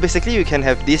 Yeah, so basically you can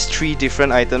have these 3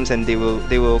 different items and they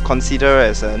will consider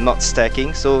as not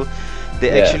stacking, so they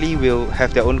actually will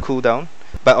have their own cooldown.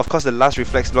 But of course the last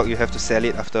reflex block you have to sell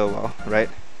it after a while, right?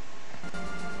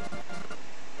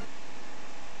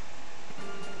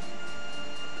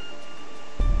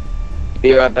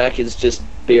 Be Right Back is just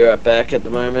Be Right Back at the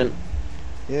moment.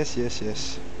 Yes, yes,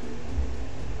 yes.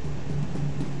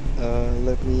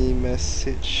 Let me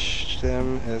message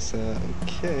them as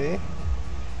okay.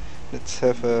 Let's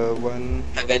have one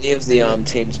Have any of the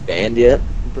teams banned yet?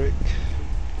 break.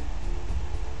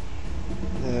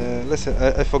 Listen,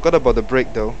 I forgot about the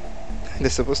break though.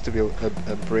 There's supposed to be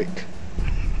a break.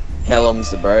 How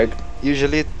long's the break?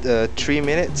 Usually 3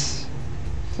 minutes.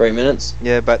 3 minutes?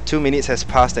 Yeah, but 2 minutes has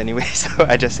passed anyway, so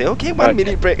I just say okay, 1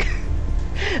 minute break.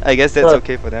 I guess that's Well,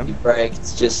 okay for them. Break,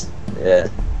 it's just, yeah.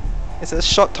 It's a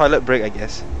short toilet break, I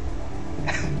guess.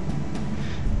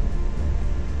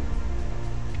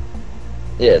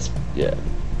 Yes, yeah.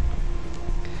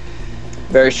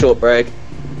 Very short break.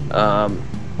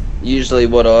 Usually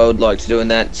what I would like to do in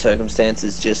that circumstance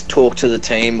is just talk to the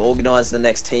team, organise the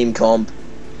next team comp.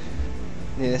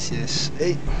 Yes, yes.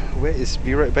 Hey, where is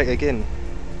Be Right Back again?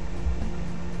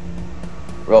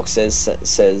 Rock says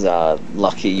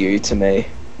lucky you to me.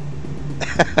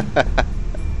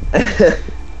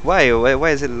 Why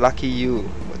is it lucky you?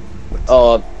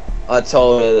 Oh, I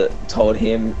told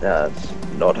him,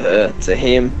 not her, to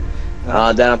him,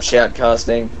 that I'm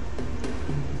shoutcasting.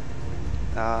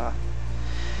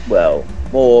 Well,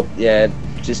 more, yeah,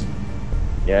 just,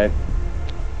 yeah.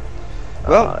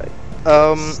 Well,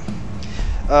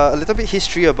 a little bit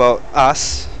history about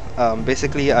us.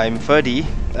 Basically, I'm Ferdy.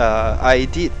 I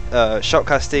did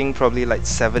shoutcasting probably like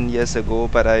 7 years ago,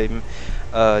 but I'm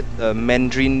a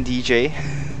Mandarin DJ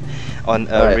on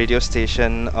a radio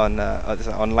station, on it's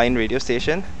an online radio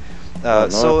station.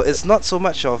 So it's not so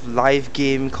much of live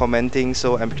game commenting,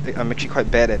 so I'm actually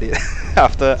quite bad at it.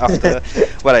 after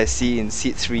what I see in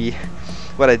Seat 3,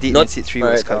 what I did in Seat 3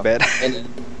 was quite bad. And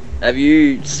have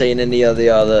you seen any of the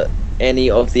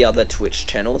other Twitch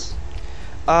channels?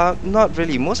 Not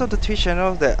really. Most of the Twitch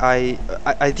channels that I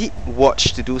did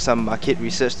watch to do some market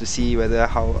research to see whether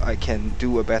how I can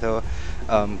do a better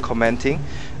commenting.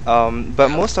 But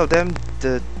most of them,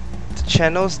 the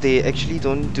channels, they actually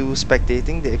don't do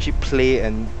spectating. They actually play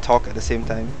and talk at the same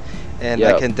time. And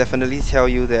I can definitely tell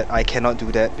you that I cannot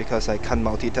do that because I can't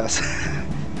multitask.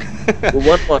 Well,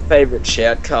 one of my favourite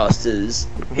shoutcasters,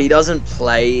 he doesn't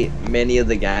play many of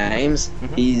the games.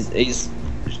 He's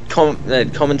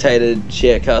commentated,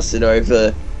 shoutcasted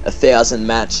over 1,000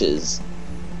 matches.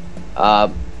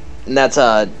 And that's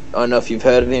I don't know if you've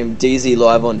heard of him, DZ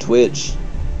Live on Twitch.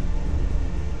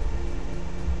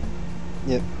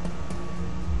 Yep.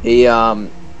 I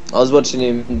was watching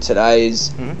him today.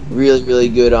 He's Mm-hmm. really, really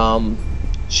good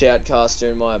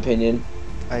shoutcaster in my opinion.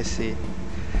 I see.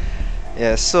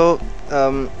 Yeah. So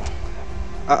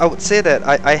I would say that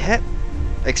I had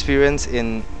experience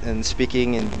in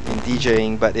speaking in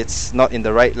DJing, but it's not in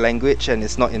the right language and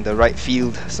it's not in the right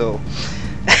field. So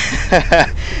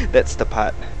that's the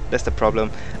part. That's the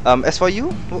problem. As for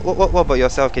you, what about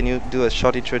yourself? Can you do a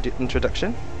short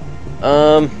introduction?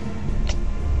 Um,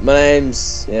 my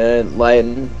name's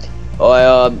Leighton.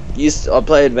 I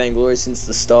played Vainglory since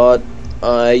the start.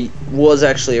 I was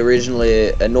actually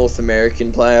originally a North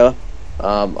American player.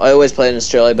 I always played in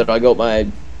Australia, but I got my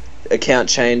account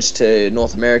changed to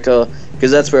North America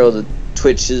because that's where all the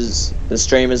Twitches, the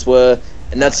streamers were,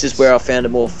 and that's just where I found it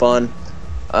more fun.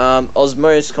 I was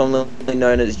most commonly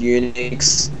known as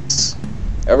Unix.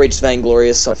 I reached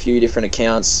Vainglorious on a few different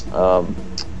accounts.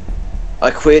 I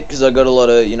quit because I got a lot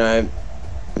of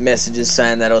messages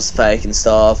saying that I was fake and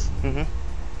stuff. Mm-hmm.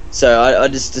 So I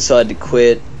just decided to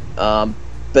quit.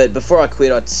 But before I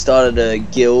quit, I started a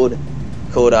guild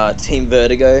called Team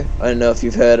Vertigo. I don't know if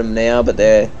you've heard them now, but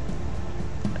they're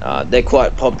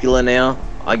quite popular now.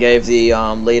 I gave the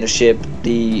leadership,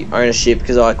 the ownership,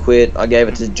 because I quit. I gave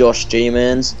it to Josh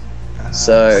G-Mans.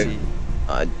 So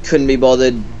I couldn't be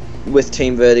bothered with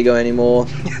Team Vertigo anymore.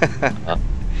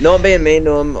 Not being mean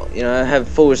to him, I have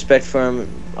full respect for him.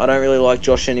 I don't really like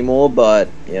Josh anymore, but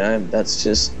that's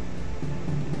just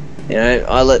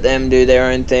I let them do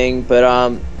their own thing.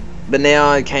 But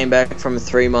now I came back from a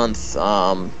 3-month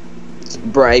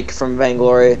break from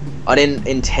Vainglory. I didn't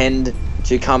intend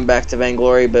to come back to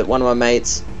Vainglory, but one of my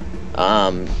mates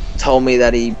told me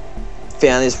that he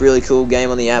found this really cool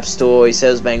game on the App Store. He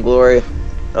says Vainglory.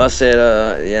 I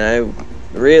said,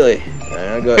 really?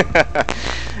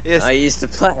 Yes. I used to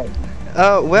play.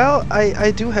 Well,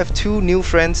 I do have 2 new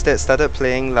friends that started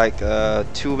playing like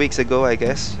 2 weeks ago, I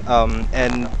guess.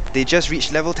 And they just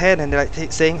reached level 10 and they're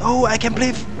like saying, "Oh, I can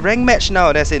play rank match now."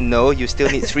 And I said, "No, you still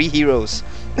need 3 heroes.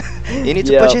 You need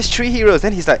to purchase 3 heroes."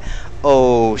 Then he's like,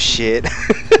 "Oh shit."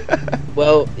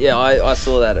 Well, yeah, I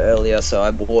saw that earlier, so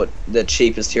I bought the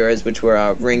cheapest heroes, which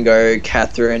were Ringo,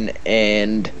 Catherine,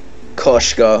 and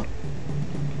Koshka.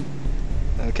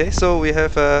 Okay, so we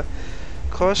have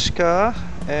Koshka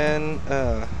and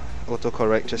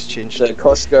autocorrect just changed. So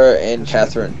Koshka and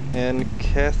Catherine. And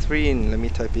Catherine, let me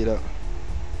type it out.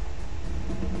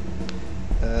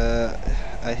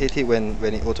 I hate it when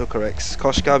it autocorrects.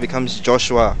 Koshka becomes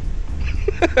Joshua.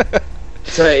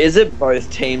 So is it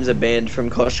both teams are banned from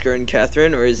Koshka and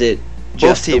Catherine, or is it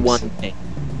just the teams. one team?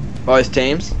 Both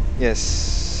teams?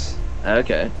 Yes.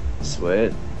 Okay,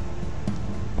 sweet.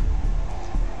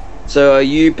 So are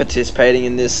you participating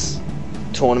in this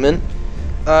tournament?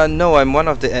 No, I'm one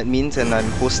of the admins and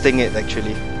I'm hosting it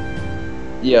actually.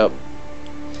 Yep.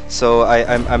 So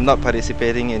I'm not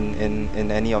participating in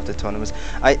any of the tournaments.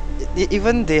 They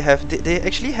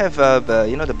actually have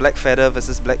the Black Feather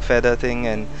versus Black Feather thing,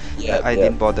 and I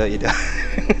didn't bother either.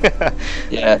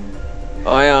 Yeah.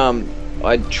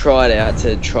 I tried out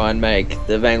to try and make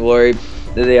the Vainglory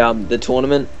the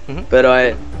tournament, but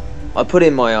I put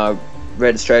in my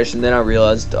registration, then I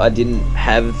realized I didn't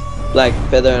have Black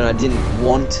Feather and I didn't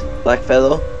want Black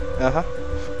Feather. Uh-huh.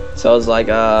 So I was like,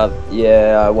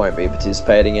 yeah, I won't be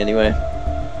participating anyway.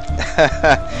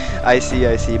 I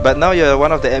see. But now you're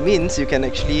one of the admins, you can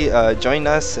actually join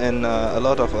us in a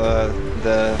lot of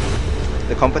the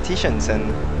competitions,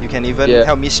 and you can even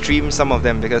help me stream some of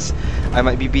them, because I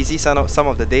might be busy some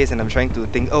of the days and I'm trying to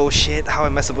think, oh shit, how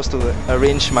am I supposed to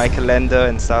arrange my calendar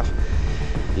and stuff.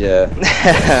 Yeah.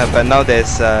 But now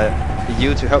there's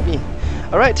you to help me.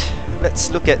 Alright, let's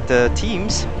look at the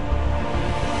teams.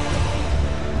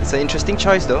 It's an interesting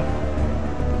choice though.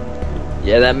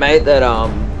 Yeah, that mate that I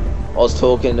was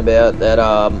talking about that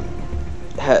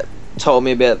told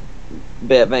me about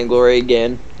Vainglory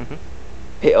again.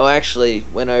 I actually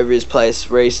went over his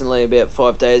place recently about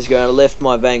 5 days ago and I left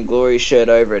my Vainglory shirt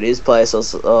over at his place. I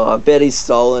was I bet he's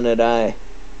stolen it, eh?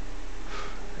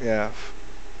 Yeah.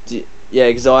 Yeah,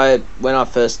 because when I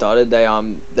first started, they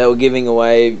were giving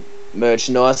away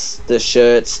merchandise, the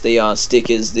shirts, the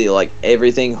stickers, the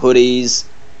everything, hoodies.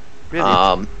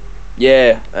 Really?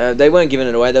 They weren't giving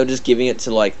it away. They were just giving it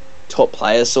to top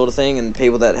players, sort of thing, and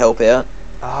people that help out.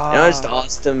 And I just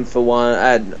asked them for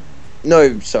one.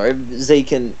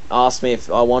 Zeke asked me if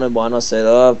I wanted one. I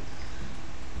said,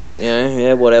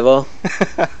 yeah, whatever.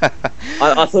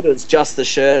 I thought it was just the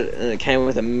shirt, and it came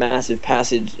with a massive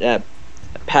package,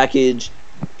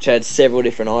 which had several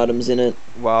different items in it.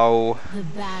 Wow. The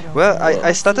battle Well, for the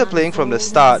I started Halcyon playing from the Fold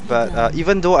start, has but begun.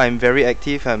 even though I'm very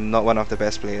active, I'm not one of the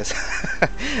best players.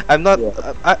 I'm not.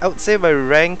 Yeah. I would say my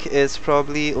rank is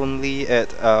probably only at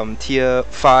tier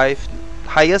 5.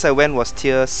 Highest I went was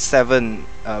tier 7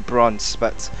 bronze,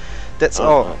 but that's Oh,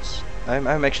 all. nice.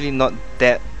 I'm actually not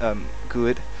that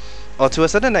good. Or to a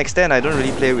certain extent, I don't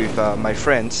really play with my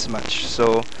friends much.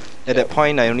 So at that Yep.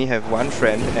 point, I only have one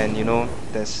friend, and you know,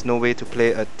 there's no way to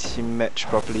play a team match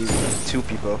properly with 2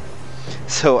 people.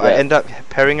 So I Yeah. end up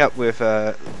pairing up with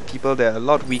people that are a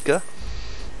lot weaker,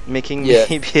 making me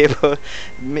Yeah. be able,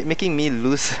 making me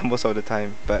lose most of the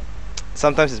time. But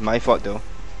sometimes it's my fault though.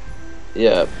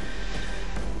 Yeah.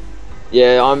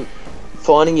 Yeah, I'm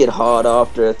finding it hard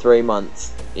after a 3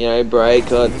 month,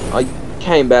 break. I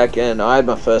came back and I had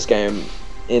my first game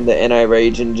in the NA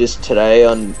region just today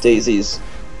on DZ's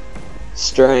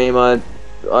stream. I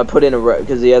put in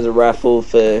because he has a raffle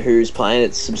for who's playing.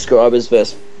 It's subscribers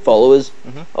versus followers.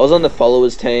 Mhm. I was on the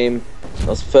followers team. I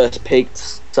was first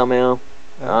picked somehow.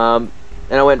 Uh,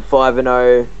 And I went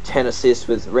 5-0, 10 assists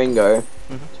with Ringo.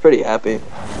 I was pretty happy.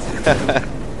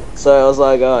 So I was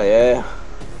like, oh yeah,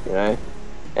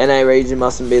 NA region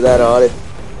mustn't be that hard. If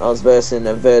I was versing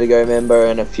a Vertigo member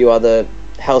and a few other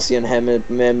Halcyon Hammer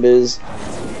members.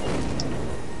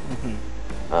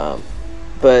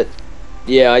 But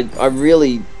yeah, I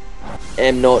really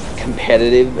am not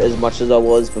competitive as much as I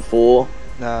was before.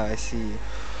 Ah, I see.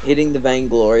 Hitting the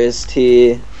Vainglorious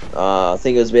tier, I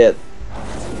think it was about.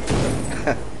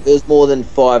 It was more than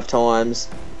 5 times.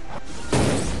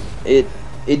 It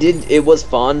was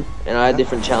fun, and I had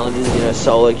different challenges,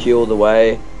 solo queue all the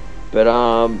way. But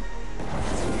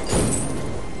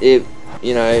it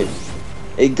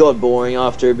got boring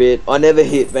after a bit. I never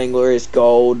hit Vainglorious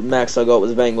Gold. Max I got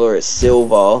was Vainglorious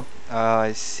Silver. Ah,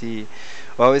 I see.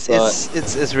 Well, But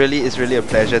it's really a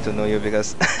pleasure to know you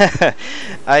because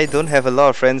I don't have a lot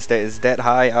of friends that is that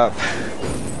high up.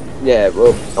 yeah,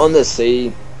 well, on the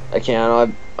C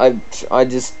account, I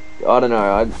just I don't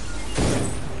know.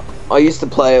 I used to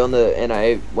play on the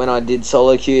NA when I did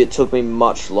solo queue. It took me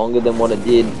much longer than what it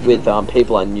did with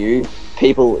people I knew,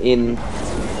 people in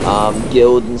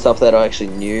guild and stuff that I actually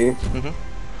knew.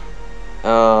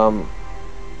 Mhm.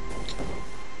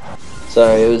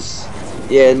 So it was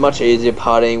much easier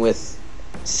partying with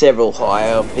several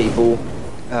higher people.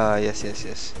 Yes, yes,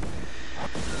 yes.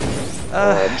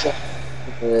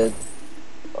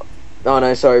 Oh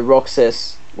no, sorry,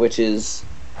 Roxas, which is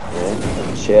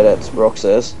shout out to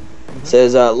Roxas.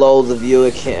 Says lol, the view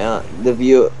count, the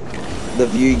view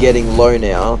getting low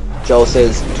now. Joel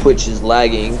says Twitch is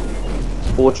lagging.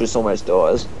 Fortress almost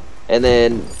dies, and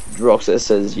then Roxas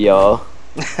says yeah.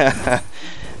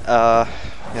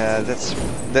 Yeah,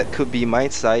 that could be my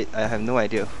side. I have no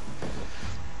idea.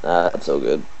 That's all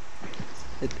good.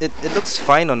 It looks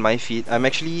fine on my feed. I'm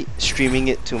actually streaming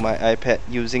it to my iPad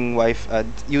using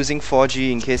using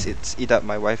 4G in case it's eat up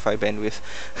my Wi-Fi bandwidth.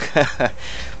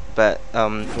 But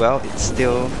well,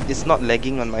 it's not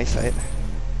lagging on my side.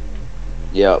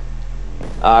 Yep.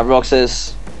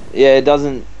 Roxas, it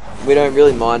doesn't. We don't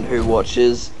really mind who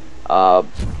watches.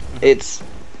 It's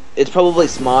probably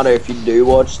smarter if you do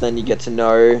watch, then you get to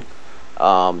know.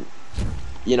 I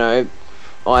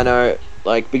know,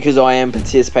 like, because I am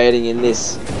participating in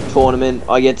this tournament,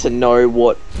 I get to know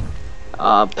what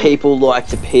people like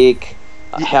to pick,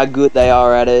 how good they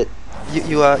are at it.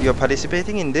 You're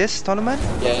participating in this tournament?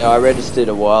 Yeah, I registered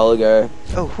a while ago.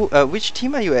 Oh, which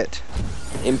team are you at?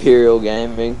 Imperial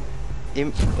Gaming.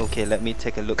 Okay, let me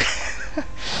take a look.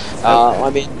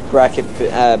 I'm in bracket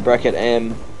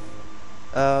M.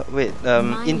 Wait.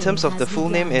 In terms of the full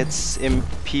name, it's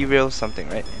Imperial something,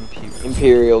 right?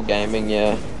 Imperial Gaming,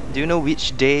 yeah. Do you know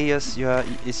which day is your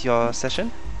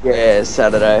session? Yeah,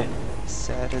 Saturday.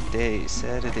 Saturday.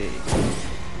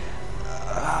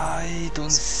 I don't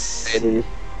see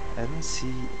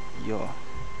your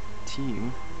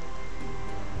team.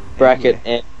 Bracket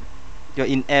anywhere. M. You're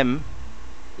in M.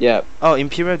 Yeah. Oh,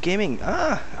 Imperial Gaming.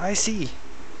 Ah, I see.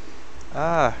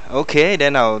 Ah, okay.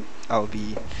 Then I'll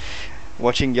be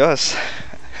watching yours.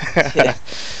 Yeah.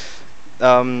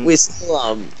 We're still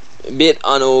a bit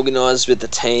unorganized with the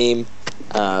team.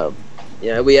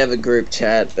 We have a group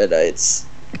chat, but it's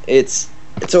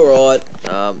all right.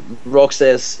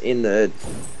 Roxas in the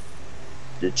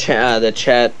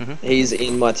chat. He's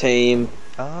in my team.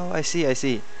 Oh, I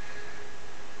see.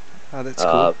 Oh, that's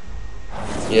cool.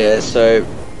 Yeah, so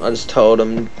I just told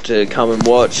him to come and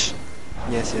watch.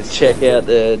 Yes. Check out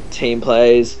the team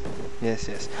plays.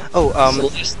 Yes. Oh,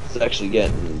 Celeste is actually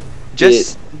getting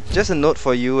just a note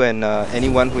for you and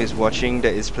anyone who is watching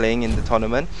that is playing in the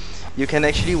tournament. you can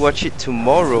actually watch it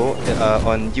tomorrow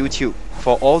on YouTube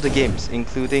for all the games,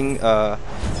 including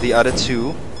the other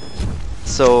two.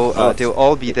 So Oh. they'll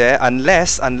all be there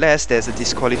unless there's a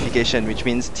disqualification, which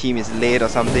means team is late or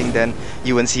something. Then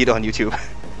you won't see it on YouTube.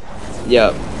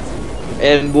 Yeah.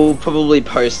 And we'll probably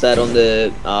post that on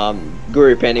the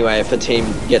group anyway if a team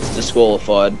gets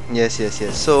disqualified. Yes.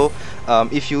 So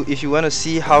if you want to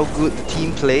see how good the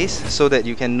team plays, so that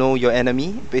you can know your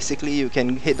enemy, basically you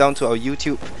can head down to our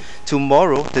YouTube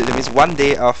tomorrow. That means one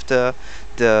day after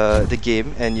the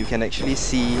game, and you can actually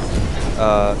see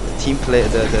the team play,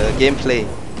 the gameplay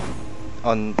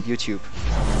on YouTube.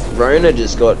 Rona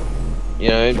just got,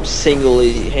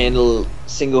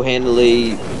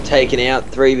 single-handedly taken out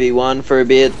 3v1 for a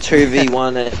bit,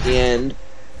 2v1 at the end.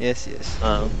 Yes.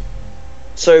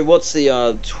 So what's the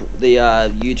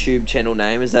YouTube channel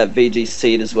name? Is that VG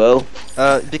Seat as well?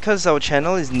 Because our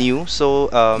channel is new, so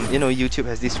YouTube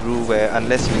has this rule where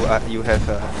unless you have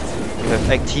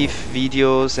active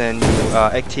videos and you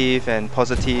are active and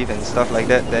positive and stuff like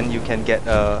that, then you can get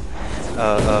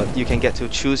to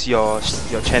choose your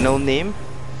channel name.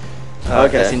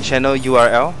 Okay. As in channel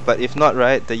URL, but if not,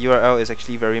 right, the URL is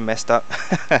actually very messed up.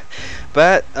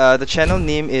 But the channel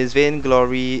name is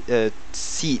Vainglory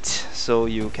SEAT, so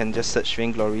you can just search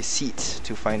Vainglory SEAT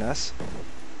to find us.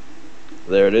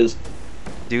 There it is.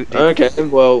 Do Okay,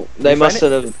 well they you must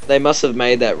find have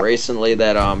made that recently,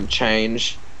 that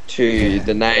change to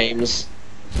the names.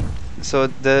 So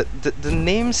the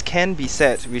names can be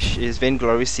set, which is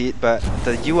Vainglory SEAT, but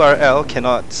the URL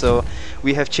cannot. So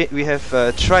we have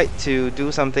tried to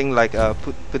do something like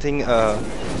putting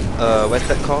what's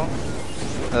that called?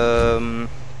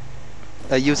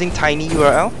 Using tiny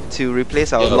URL to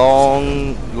replace our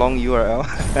long URL.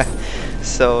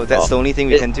 So that's the only thing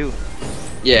we can do.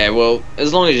 Yeah, well,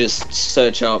 as long as you just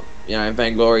search up,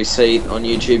 Vainglory SEAT on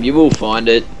YouTube, you will find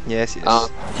it. Yes.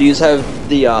 Do you have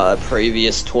the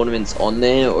previous tournaments on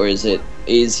there, or is it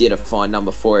easier to find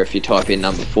number 4 if you type in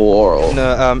number 4? Or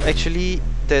No, actually,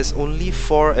 there's only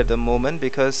 4 at the moment,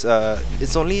 because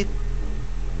it's only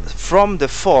from the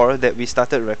 4 that we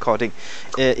started recording.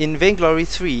 In Vainglory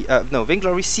 3,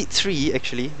 Vainglory SEAT 3,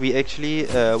 actually,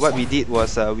 what we did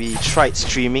was we tried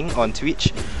streaming on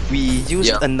Twitch. We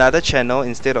used another channel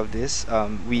instead of this.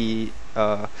 We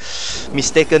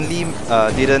mistakenly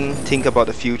didn't think about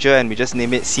the future, and we just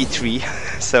named it SEAT 3.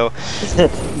 So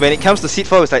when it comes to SEAT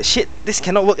 4, it's like, shit, this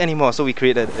cannot work anymore. So we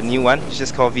created a new one, it's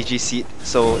just called VG Seat.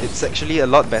 So it's actually a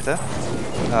lot better.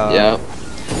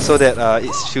 So that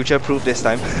it's future-proof this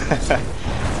time.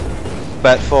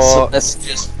 But so let's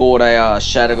just bought a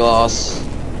Shatterglass.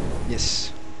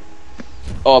 Yes.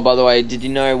 Oh, by the way, did you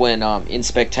know when in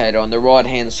Spectator on the right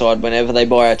hand side, whenever they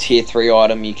buy a tier 3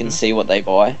 item, you can see what they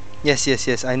buy? Yes,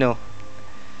 I know.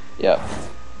 Yeah.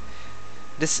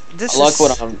 This I like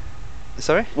what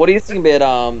sorry? What do you think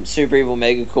about Super Evil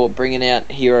Megacorp bringing out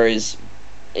heroes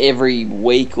every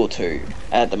week or two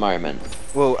at the moment?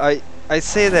 Well, I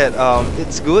say that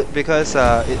it's good because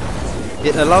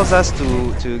it allows us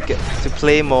to get to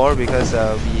play more, because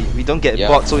we don't get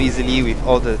bored so easily with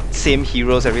all the same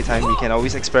heroes every time. We can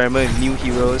always experiment with new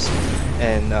heroes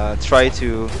and try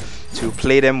to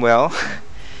play them well.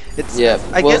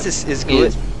 I guess it's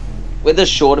good. With a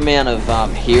short amount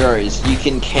of heroes, you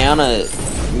can counter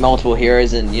multiple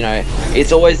heroes, and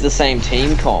it's always the same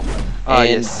team comp.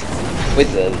 Yes.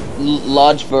 With a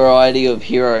large variety of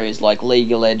heroes like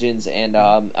League of Legends and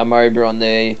Amoeba on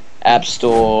the App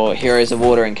Store, Heroes of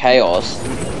Order and Chaos,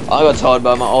 I got told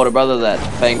by my older brother that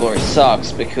Vainglory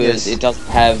sucks because it doesn't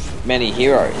have many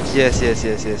heroes. Yes.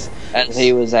 As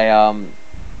he was a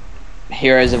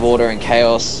Heroes of Order and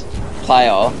Chaos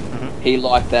player, he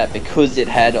liked that because it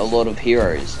had a lot of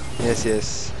heroes.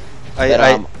 Yes.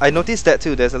 I noticed that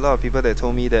too. There's a lot of people that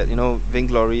told me that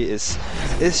Vainglory is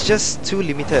just too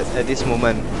limited at this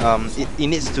moment. It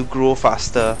needs to grow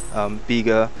faster,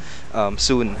 bigger,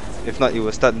 soon. If not, it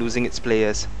will start losing its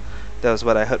players. That was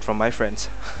what I heard from my friends.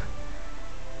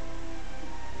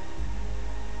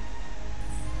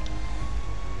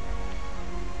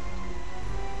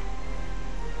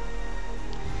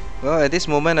 Well, at this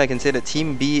moment, I can say that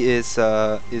Team B is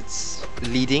it's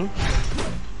leading.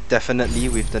 Definitely,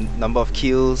 with the number of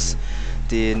kills,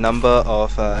 the number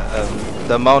of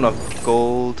the amount of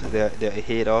gold they're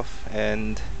ahead of,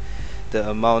 and the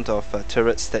amount of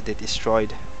turrets that they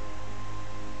destroyed.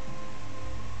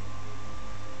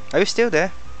 Are you still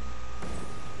there?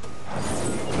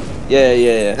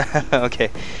 Yeah. Okay.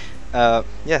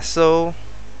 Yeah. So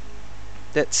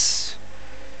that's.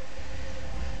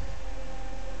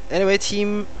 Anyway,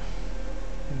 Team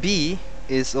B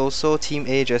is also Team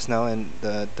A just now, and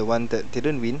the one that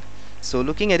didn't win. So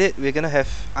looking at it, we're gonna have,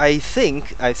 I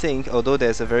think, although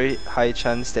there's a very high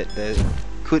chance that there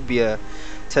could be a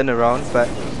turnaround, but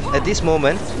at this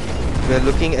moment, we're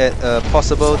looking at a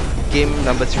possible game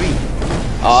number 3.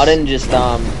 Arden Arden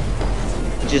stunned.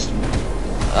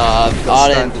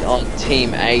 on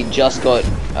Team A just got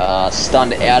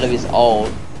stunned out of his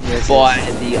ult Yes, by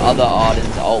yes. the other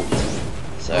Arden's ult.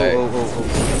 So,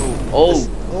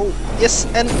 Yes,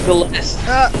 and Celeste.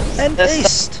 and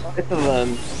aced. Both of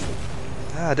them.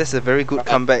 That's a very good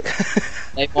comeback.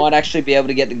 They might actually be able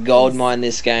to get the gold mine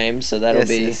this game, so that'll Yes,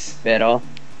 be yes. better. be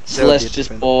Celeste just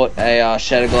different. bought a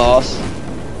Shatter Glass.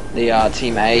 The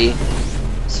Team A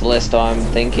Celeste, I'm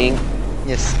thinking.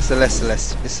 Yes,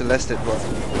 Celeste. It's Celeste that brought.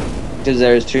 Because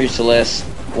there's 2 Celeste.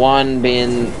 One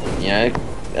being, you know,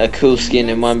 a cool skin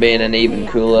and one being an even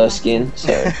cooler skin.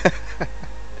 So,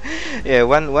 Yeah,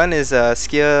 one is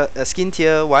skin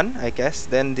tier 1, I guess.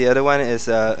 Then the other one is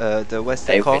the what's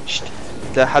they that called? witched.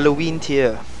 The Halloween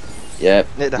tier. Yep.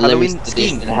 The Halloween Limited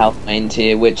skin. edition Halloween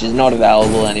tier, which is not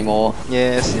available anymore.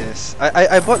 Yes.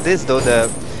 I bought this though,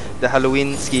 the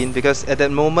Halloween skin, because at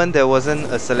that moment there wasn't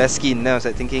a Celeste skin. Then I was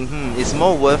like thinking, it's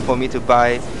more worth for me to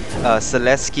buy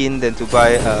Celeste skin than to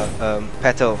buy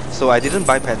Petal. So I didn't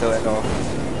buy Petal at all.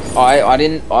 I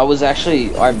didn't. I was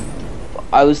actually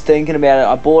I was thinking about it.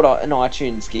 I bought an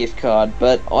iTunes gift card,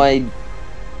 but I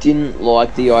didn't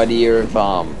like the idea of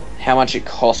how much it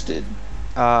costed.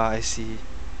 Ah, I see.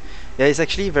 Yeah, it's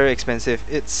actually very expensive.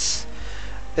 It's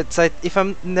like, if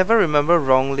I never remember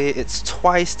wrongly, it's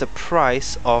twice the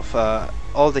price of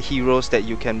all the heroes that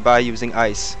you can buy using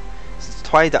ice. It's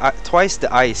twice the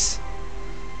ice.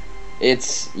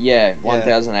 It's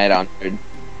 1,800.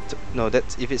 No,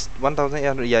 that's if it's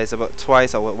 1,800. Yeah, it's about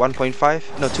twice, or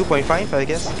 1.5. No, 2.5, I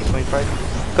guess. 2.5.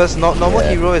 Because normal Yeah.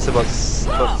 hero is about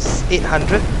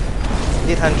 800.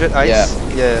 800 ice.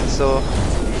 Yeah. So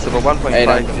it's about 1.5.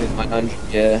 800, 900,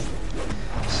 yeah.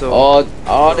 So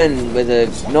Arden with a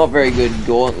not very good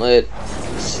gauntlet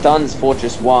stuns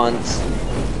Fortress once.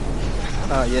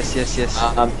 yes.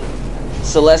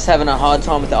 Celeste having a hard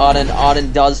time with Arden.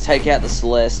 Arden does take out the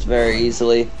Celeste very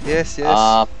easily. Yes.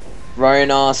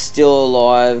 Rona still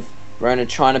alive. Rona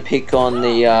trying to pick on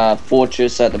the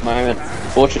Fortress at the moment.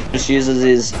 Fortress uses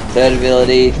his third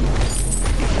ability.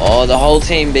 Oh, the whole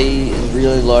team B is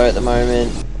really low at the moment.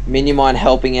 Minimine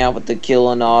helping out with the kill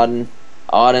on Arden.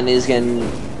 Arden is getting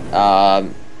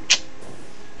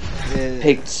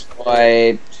picked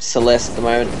by Celeste at the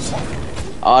moment.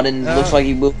 Arden looks like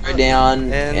he will go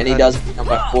down, and he does pick up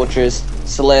by Fortress.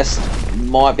 Celeste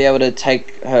might be able to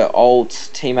take her ult,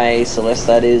 Team A, Celeste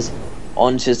that is,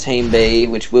 onto Team B,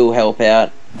 which will help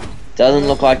out. Doesn't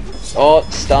look like... Oh,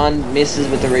 stunned, misses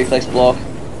with the reflex block.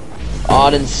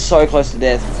 Arden's so close to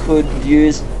death, could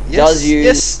use, does use,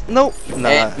 Yes, no, nah.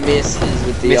 and misses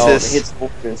with the ult, hits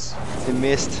Fortress. He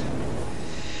missed.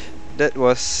 That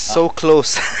was so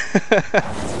close.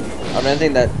 I don't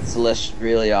think that Celeste should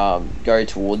really go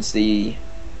towards the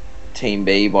Team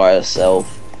B by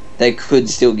herself. They could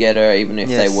still get her even if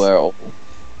they were all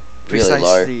really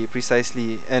low.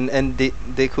 Precisely, and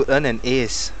they could earn an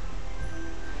ace.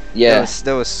 Yeah.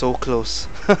 That was so close.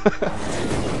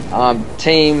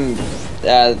 Team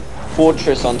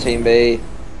Fortress on Team B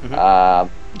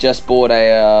just bought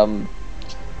a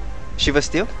Shiva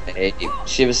Steel?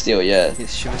 Shiver Steel, yeah.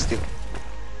 Yes, Shiva Steel.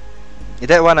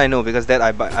 That one I know, because that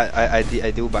I buy.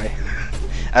 I do buy.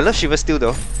 I love Shiva Steel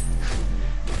though.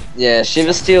 Yeah,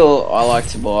 Shiver Steel I like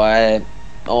to buy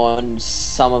on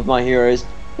some of my heroes,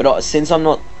 but since I'm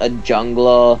not a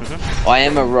jungler, I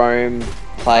am a roam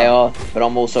player, but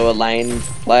I'm also a lane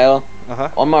player.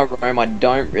 On my roam, I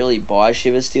don't really buy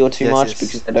Shiver Steel too much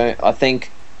because I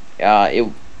think it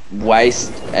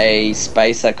wastes a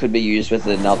space that could be used with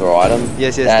another item.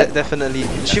 Yes, definitely.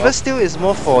 Shiva Steel is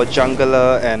more for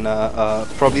jungler and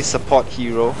probably support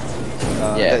hero.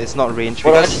 That is not range.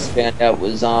 What I just found out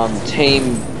was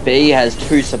Team B has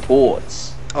 2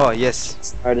 supports. Oh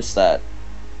yes. Notice that.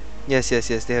 Yes.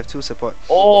 They have 2 support.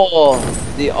 Oh,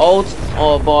 the ult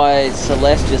by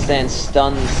Celeste just then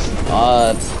stuns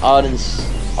Arden's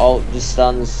ult just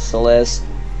stuns Celeste.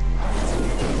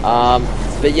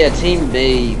 But yeah, Team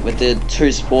B with the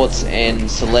 2 supports and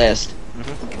Celeste.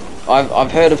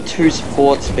 I've heard of 2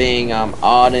 supports being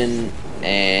Arden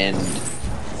and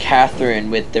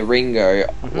Catherine with the Ringo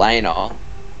laner,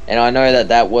 and I know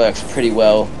that works pretty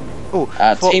well.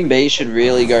 Team B should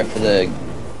really go for the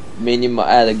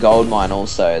the gold mine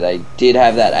also. They did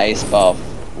have that ace buff,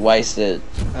 wasted.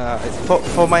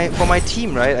 For my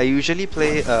team, right, I usually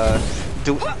play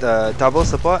double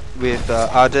support with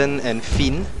Arden and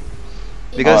Finn.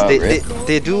 because Oh,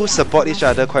 they do support each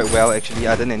other quite well actually,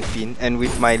 Arden and Finn, and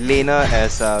with my laner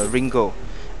as Ringo,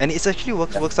 and it's actually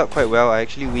works out quite well. I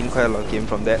actually win quite a lot of game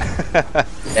from that.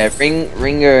 Yeah,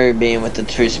 Ringo being with the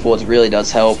two supports really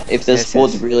does help. If the Yes,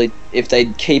 supports yes. really, if they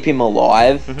keep him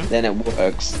alive, Mhm. then it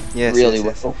works Yes, really yes,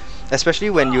 yes. well. Especially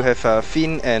when you have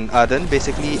Finn and Arden.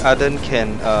 Basically, Arden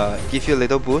can give you a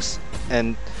little boost,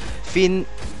 and Finn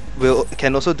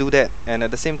can also do that. And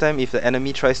at the same time, if the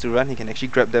enemy tries to run, he can actually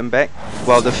grab them back,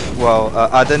 while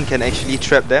Arden can actually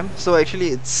trap them. So actually,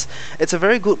 it's a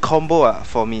very good combo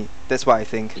for me. That's what I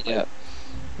think. Yeah.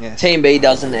 Yes. Team B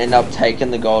doesn't end up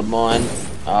taking the gold mine.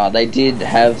 They did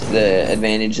have the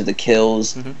advantage of the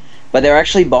kills, Mhm. but they're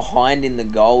actually behind in the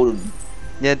gold.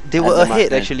 Yeah, they At were the ahead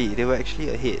moment. actually. They were actually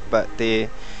ahead, but they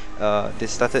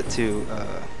started to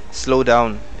slow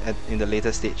down in the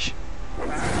later stage.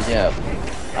 Yeah.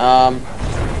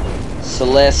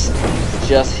 Celeste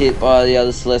just hit by the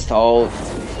other Celeste ult.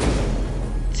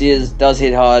 Does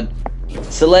hit hard.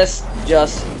 Celeste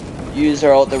just used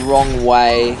her ult the wrong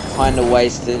way, kind of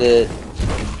wasted it.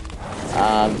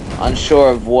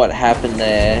 Unsure of what happened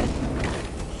there.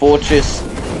 Fortress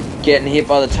getting hit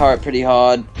by the turret pretty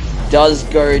hard. Does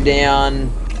go down.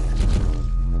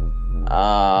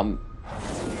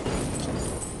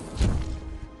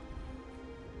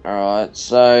 Alright,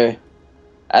 so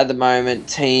at the moment,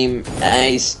 Team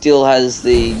A still has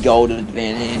the gold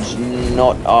advantage.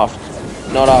 Not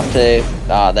after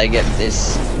they get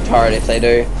this turret if they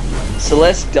do.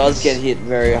 Celeste does get hit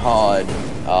very hard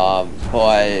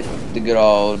by the good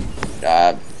old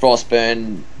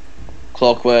Frostburn,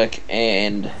 Clockwork,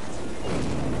 and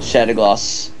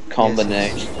Shatterglass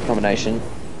combination.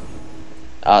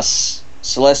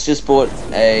 Celeste just bought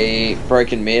a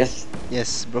Broken Myth,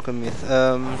 Yes, Broken Myth.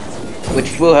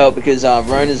 which will help because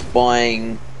Rona's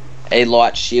buying a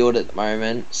light shield at the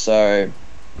moment, so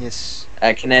Yes.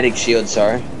 a kinetic shield,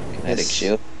 sorry, kinetic Yes.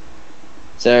 shield.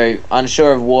 So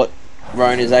unsure of what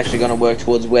Rona's actually going to work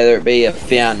towards, whether it be a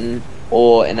fountain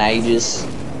or an Aegis.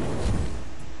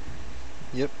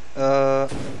 Yep.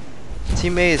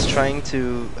 Team A is trying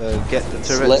to get the turret.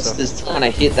 Celeste is trying to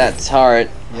hit that turret.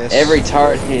 Yes. Every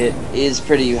turret hit is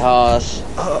pretty harsh.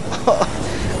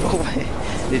 Oh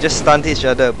my! They just stunned each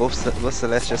other. Both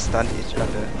Celeste just stunned each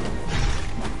other.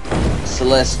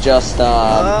 Celeste just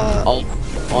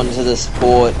onto the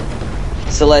support.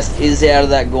 Celeste is out of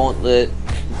that gauntlet,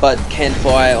 but can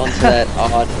fire onto that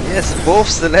art. Yes, both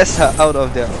Celeste are out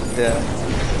of their.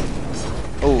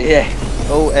 Oh. Yeah.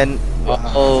 Oh, and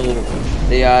Oh,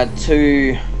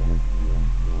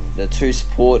 the two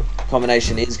support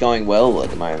combination is going well at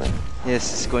the moment.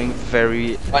 yes, it's going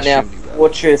very. Right now, extremely well.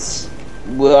 Fortress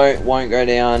won't go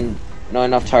down. Not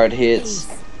enough turret hits.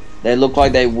 They look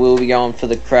like they will be going for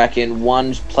the Kraken.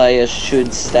 One player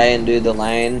should stay and do the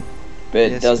lane, but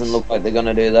it Yes, doesn't yes. look like they're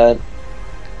gonna do that.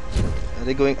 Are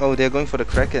they going? Oh, they're going for the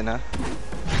Kraken, huh?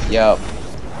 Yep.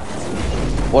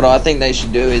 What I think they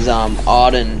should do is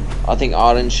Arden. I think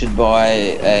Arden should buy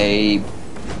a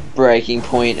breaking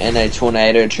point and a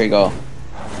tornado trigger.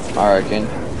 I reckon.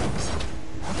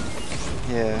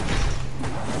 Yeah.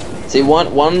 See,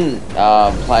 one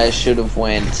player should have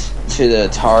went to the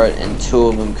turret, and two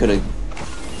of them could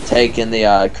have taken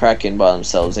the Kraken by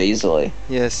themselves easily.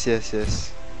 Yes, yes,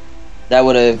 yes. That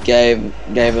would have gave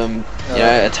them, you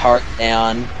know, a turret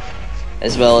down,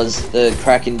 as well as the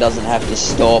Kraken doesn't have to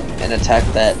stop and attack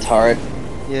that turret.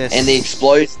 Yes. And the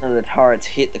explosion of the turrets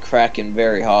hit the Kraken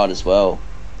very hard as well.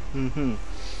 Mhm.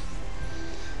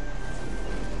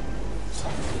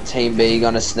 Team B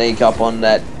gonna sneak up on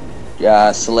that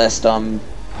Celeste. No,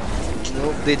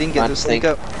 they didn't get I to sneak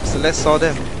think- up. Celeste saw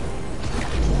them.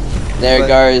 There But- it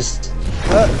goes.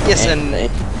 Yes, And and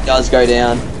it does go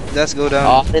down. let's go down.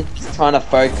 Arden's trying to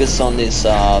focus on this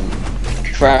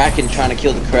Kraken, trying to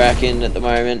kill the Kraken at the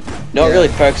moment. Not Yeah. really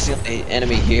focusing on the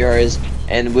enemy heroes,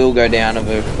 and will go down as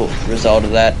a result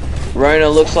of that. Rona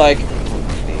looks like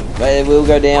they will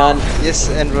go down. Yes,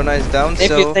 and Rona is down. If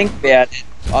so you think about it,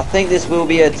 I think this will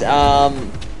be a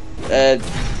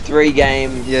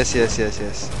 3-game, yes, yes, yes,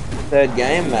 yes. third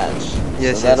game match.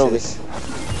 Yes, so that'll yes,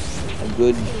 be a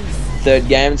good third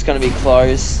game. It's going to be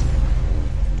close.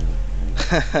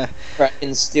 yes.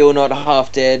 Kraken's still not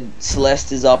half dead.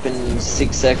 Celeste is up in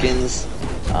 6 seconds.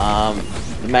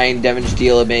 The main damage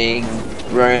dealer being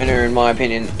Rona, in my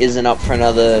opinion, isn't up for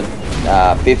another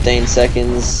 15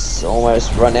 seconds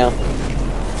almost right now.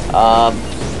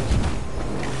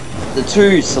 The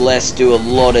two Celeste do a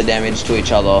lot of damage to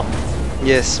each other.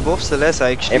 Yes, both Celeste are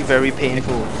actually very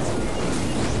painful.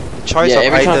 The choice Yeah, of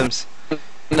every time- items.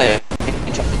 They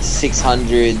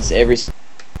 600s every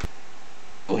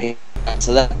single hit.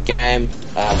 So that game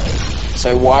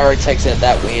So WiRO takes out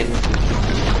that win.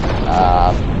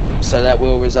 So that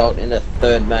will result in a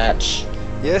third match.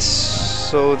 Yes,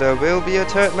 so there will be a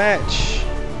third match.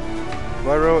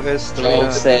 WiRO is the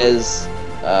winner.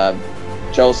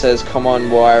 Joel says, "Come on,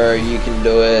 WiRO, you can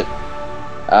do it."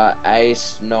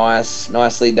 Ace,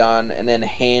 nicely done. And then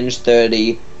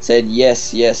Hange30 said,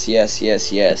 "Yes, yes, yes,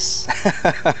 yes, yes."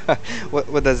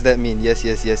 What does that mean? Yes,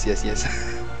 yes, yes, yes, yes.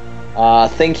 I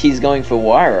think he's going for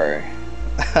WiRO.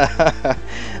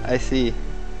 I see.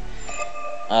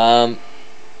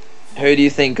 Who do you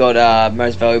think got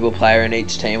most valuable player in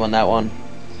each team on that one?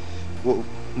 Well,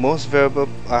 most valuable,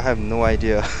 I have no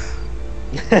idea.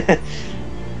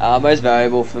 Most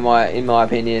valuable in my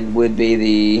opinion, would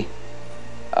be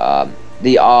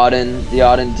the Arden. The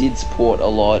Arden did support a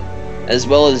lot, as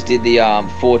well as did the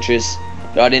Fortress.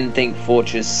 But I didn't think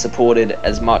Fortress supported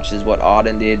as much as what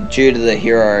Arden did due to the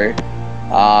hero.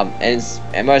 And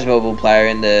most valuable player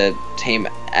in the team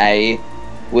A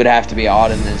would have to be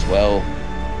Arden as well.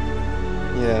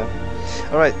 Yeah.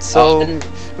 Alright, so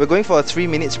we're going for a 3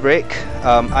 minutes break.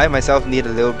 I myself need a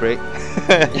little break.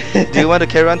 Do you want to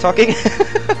carry on talking?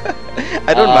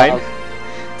 I don't mind.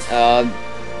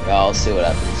 I'll see what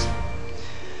happens.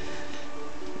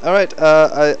 Alright,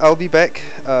 I'll be back.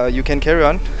 You can carry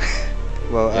on.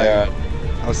 Well, Yeah.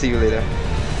 I'll see you later.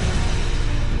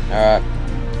 Alright.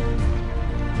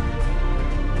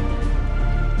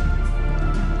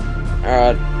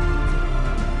 Alright.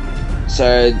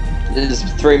 So there's a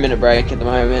 3-minute break at the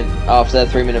moment. After that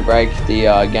 3-minute break, the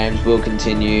games will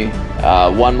continue.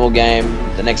 One more game.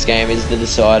 The next game is the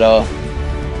decider.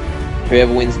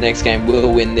 Whoever wins the next game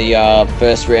will win the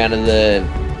first round of the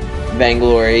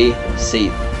Vainglory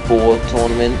SEAT 4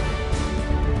 tournament.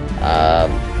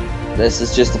 This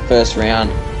is just the first round.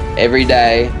 Every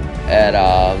day at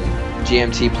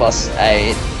GMT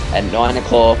 +8 at 9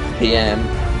 o'clock PM,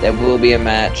 there will be a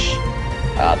match.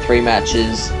 3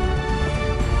 matches.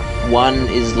 One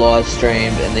is live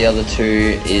streamed and the other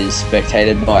 2 is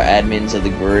spectated by admins of the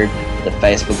group, the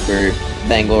Facebook group,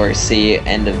 Vainglory SEAT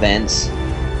and events.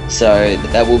 So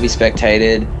that will be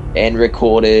spectated and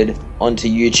recorded onto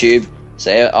YouTube.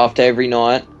 So after every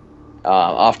night,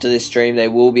 after this stream, they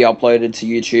will be uploaded to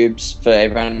YouTube for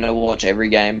everyone to watch every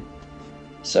game.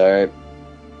 So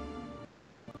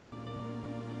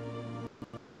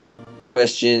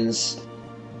questions,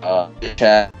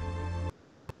 chat.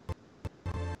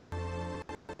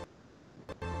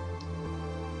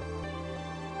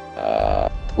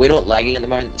 We're not lagging at the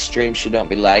moment. The stream should not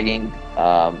be lagging.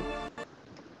 I'm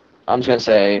just gonna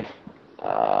say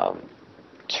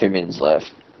 2 minutes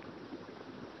left.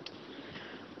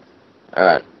 All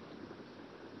right.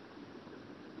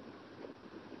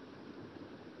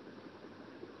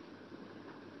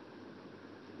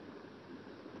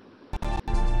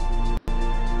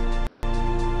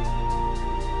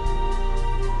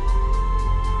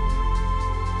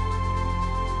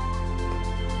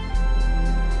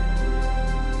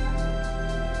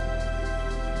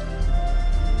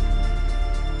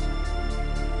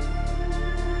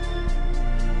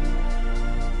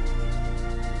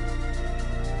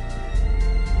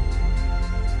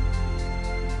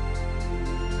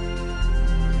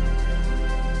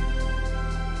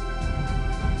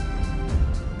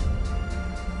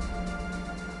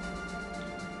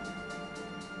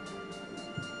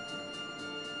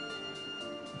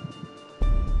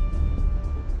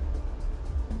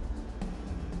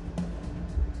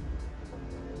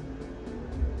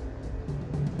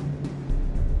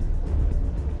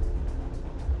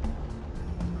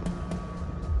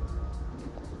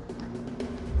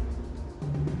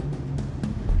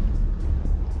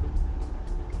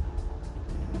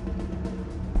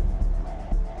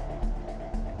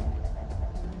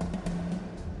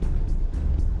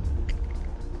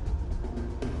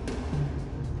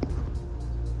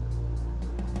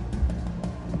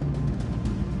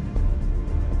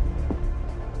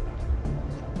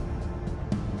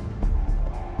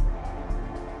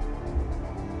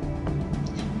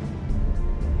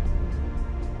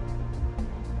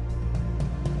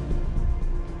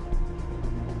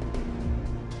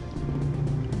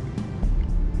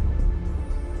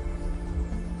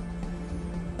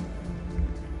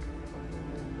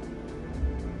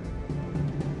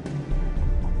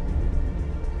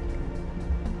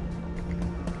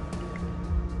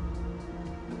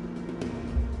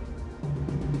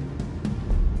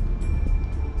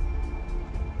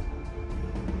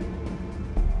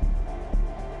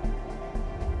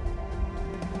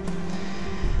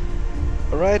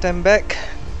 Alright, I'm back.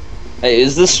 Hey,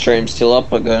 is the stream still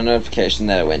up? I got a notification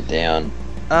that it went down.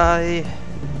 I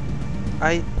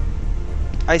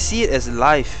I see it as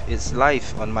live. It's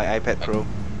live on my iPad Pro.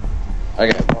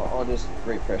 Okay, I'll just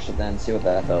refresh it then, see what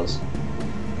that does.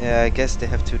 Yeah, I guess they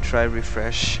have to try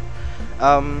refresh.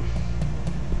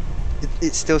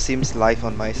 It still seems live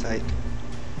on my side.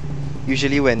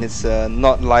 Usually when it's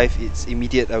not live, it's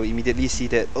immediate. I will immediately see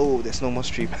that, oh, there's no more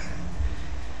stream.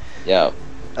 Yeah.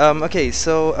 Okay,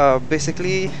 so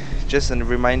basically, just a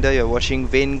reminder, you're watching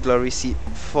Vainglory SEAT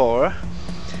 4.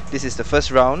 This is the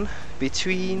first round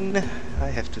between, I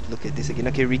have to look at this again,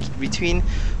 okay, between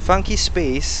FnK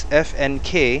Space,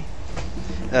 FnK,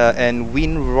 and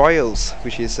WiRO,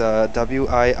 which is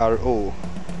WiRO,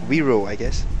 WiRO, I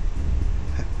guess.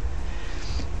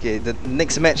 Okay, the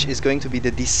next match is going to be the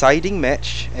deciding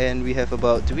match, and we have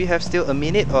about, do we have still a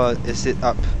minute, or is it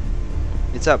up?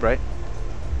 It's up, right?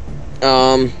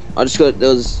 I just got,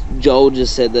 Joel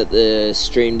just said that the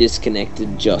stream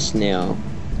disconnected just now.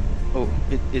 Oh,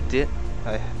 it did?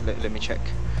 Let me check.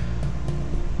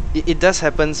 It does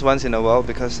happen once in a while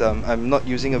because I'm not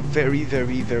using a very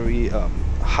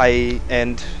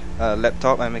high-end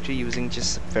laptop. I'm actually using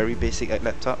just a very basic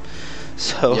laptop.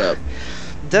 So Yep.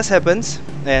 it does happen,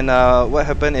 and what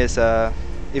happened is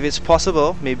if it's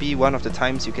possible, maybe one of the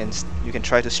times you can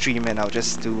try to stream, and I'll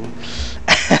just do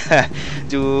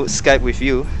do Skype with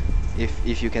you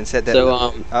if you can set that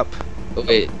up.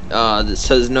 Wait, so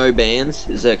there's no bans,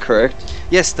 is that correct?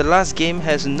 Yes, the last game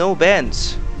has no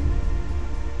bans.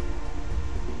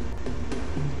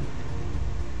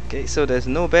 Okay, so there's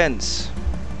no bans.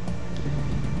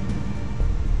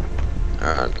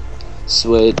 Alright,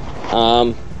 sweet.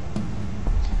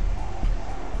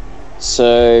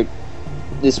 So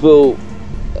this will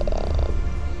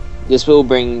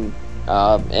bring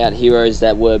out heroes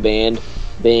that were banned,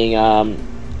 being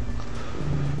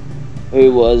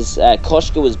who was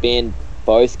Koshka was banned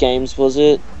both games, was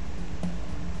it?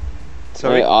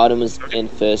 Sorry? No, Artem was banned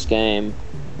first game.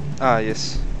 Ah,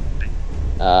 yes.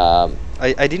 I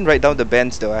I didn't write down the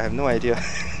bans though. I have no idea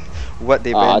what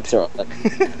they banned. It's alright.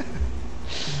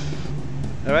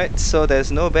 Alright, so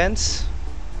there's no bans.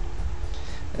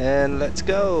 And let's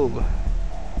go.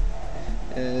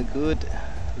 Good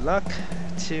luck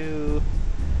to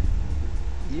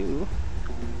you.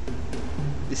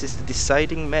 This is the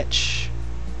deciding match.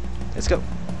 Let's go.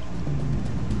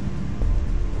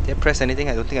 Did I press anything?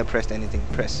 I don't think I pressed anything.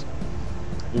 Press.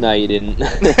 No, you didn't.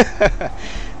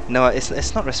 No,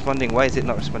 it's not responding. Why is it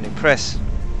not responding? Press.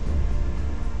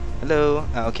 Hello.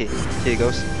 Ah, okay. Here it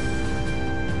goes.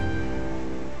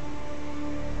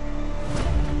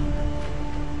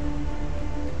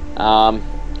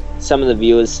 Some of the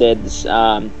viewers said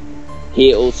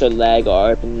here also lag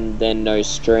or open, then no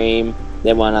stream.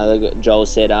 Then one other Joel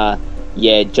said,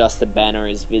 yeah, just the banner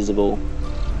is visible.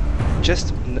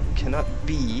 Just cannot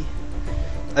be.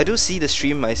 I do see the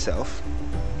stream myself,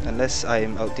 unless I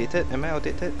am outdated. Am I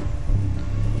outdated?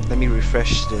 Let me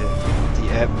refresh the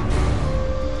app.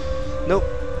 Nope,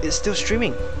 it's still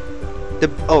streaming.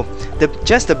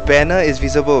 Just the banner is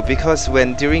visible because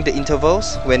during the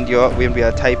intervals, when we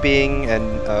are typing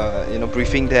and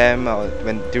briefing them, or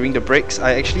during the breaks,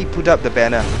 I actually put up the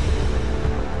banner.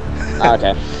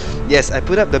 Okay. Yes, I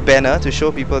put up the banner to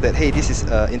show people that, hey, this is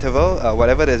interval.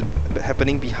 Whatever that's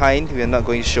happening behind, we are not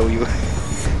going to show you.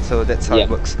 So that's how it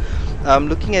works.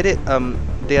 Looking at it,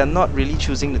 they are not really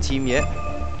choosing the team yet.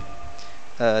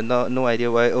 No idea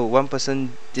why. Oh, one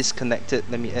person disconnected.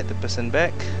 Let me add the person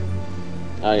back.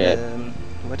 Okay.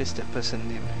 What is that person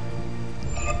name?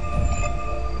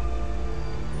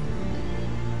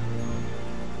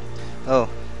 Oh,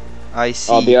 I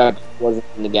see. BR wasn't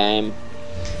in the game.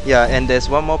 Yeah, and there's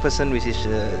one more person which is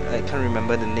I can't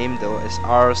remember the name though. It's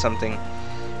R something.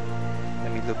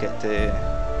 Let me look at the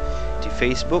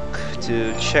Facebook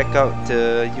to check out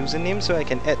the username so I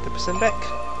can add the person back.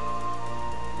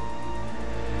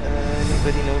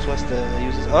 Anybody knows what's the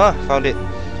user? Ah, found it.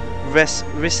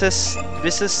 Risus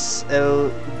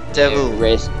L Devil.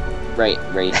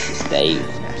 Racist Dave.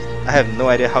 I have no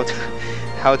idea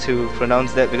how to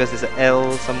pronounce that because there's an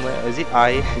L somewhere. Is it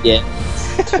I? Yeah.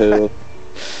 Two.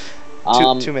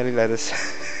 Too many letters.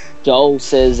 Joel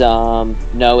says,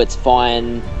 no, it's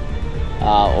fine.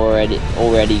 Already,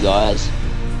 guys.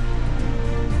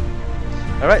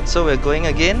 All right, so we're going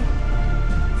again.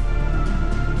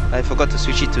 I forgot to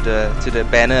switch it to the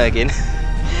banner again.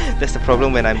 That's the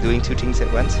problem when I'm doing two things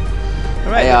at once.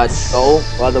 Alright. Joel,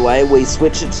 by the way, we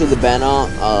switch it to the banner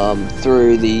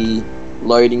through the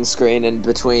loading screen and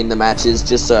between the matches,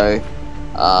 just so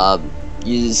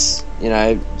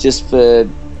just for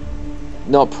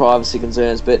not privacy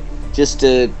concerns, but just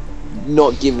to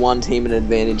not give one team an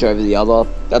advantage over the other.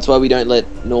 That's why we don't let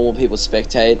normal people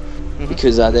spectate,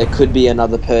 because there could be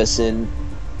another person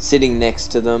sitting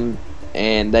next to them,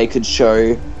 and they could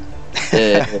show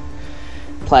the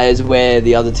players where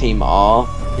the other team are,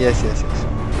 Yes, yes, yes.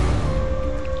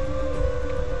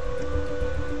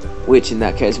 which in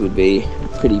that case would be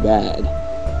pretty bad.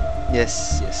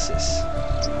 Yes, yes, yes.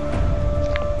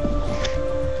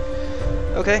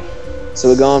 Okay. So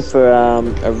we're going for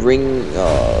a ring.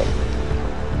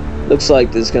 Looks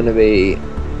like there's going to be.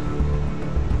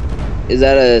 Is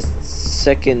that a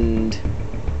second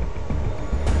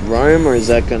roam, or is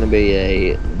that going to be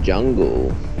a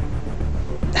jungle?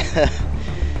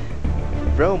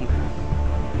 Rome.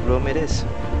 Rome it is.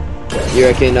 You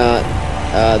reckon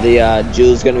the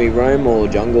duel's going to be roam or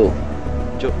jungle?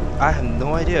 I have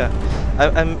no idea.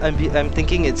 I'm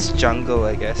thinking it's jungle,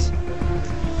 I guess.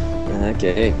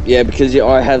 Okay. Yeah, because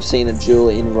I have seen a duel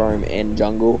in roam and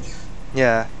jungle,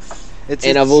 Yeah.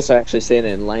 and I've also actually seen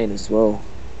it in lane as well.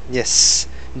 Yes.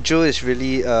 Joe is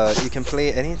really you can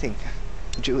play anything.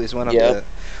 Joe is one of Yep.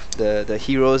 the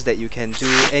heroes that you can do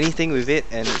anything with it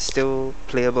and it's still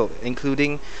playable,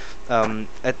 including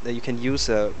you can use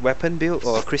a weapon build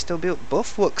or a crystal build.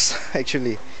 Both works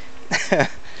actually.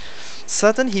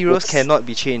 Certain heroes cannot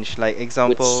be changed, like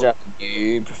example. Which do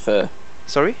you prefer?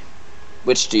 Sorry?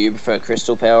 Which do you prefer,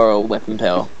 crystal power or weapon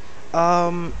power?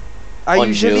 I On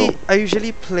usually Jill. I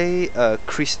usually play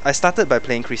I started by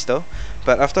playing crystal,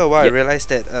 but after a while Yep. I realized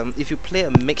that if you play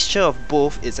a mixture of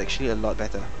both, it's actually a lot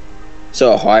better.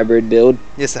 So a hybrid build.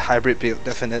 Yes, a hybrid build,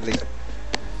 definitely.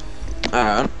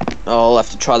 Alright, I'll have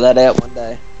to try that out one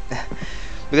day.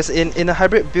 Because in a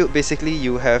hybrid build, basically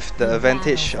you have the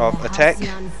advantage of attack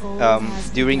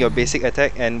during your basic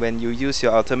attack, and when you use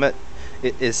your ultimate,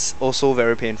 it is also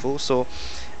very painful. So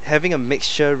having a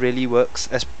mixture really works.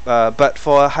 But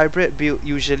for a hybrid build,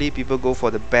 usually people go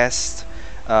for the best,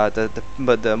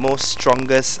 the most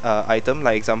strongest item.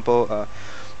 Like example,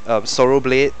 Sorrow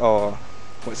Blade, or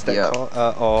what's that Yep.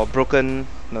 called? Or broken.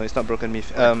 No, it's not broken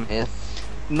myth. Yeah.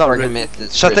 Not Broken re- Myth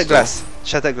is Shattered crystal. Glass.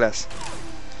 Shattered Glass.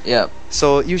 Yep.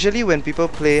 So usually when people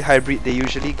play hybrid, they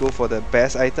usually go for the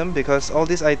best item because all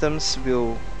these items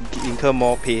will incur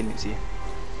more pain. You see.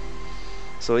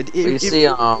 So You see,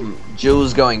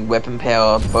 Jules going weapon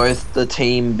power. Both the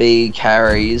team B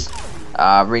carries,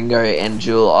 Ringo and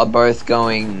Jewel are both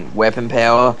going weapon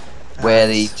power, where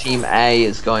the Nice. team A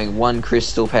is going one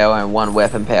crystal power and one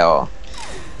weapon power.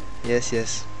 Yes,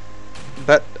 yes.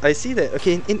 But I see that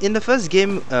okay in the first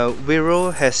game,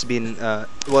 WiRO has been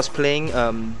was playing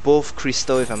both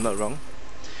crystal, if I'm not wrong.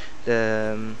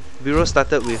 WiRO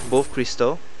started with both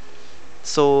crystal.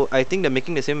 So I think they're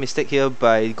making the same mistake here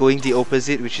by going the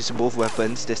opposite, which is both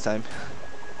weapons this time.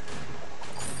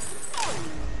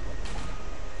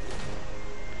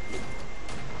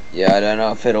 Yeah, I don't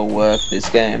know if it'll work this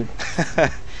game.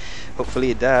 Hopefully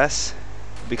it does,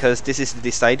 because this is the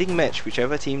deciding match.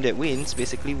 Whichever team that wins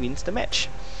basically wins the match.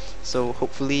 So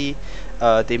hopefully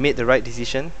they made the right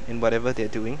decision in whatever they're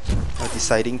doing or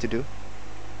deciding to do.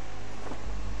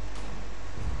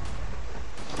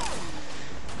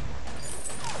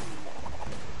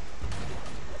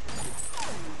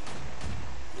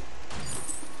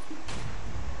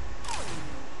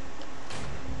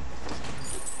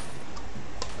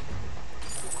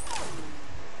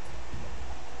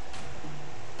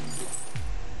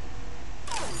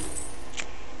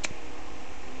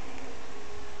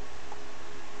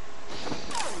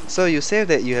 So you say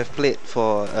that you have played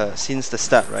for since the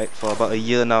start, right? For about a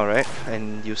year now, right?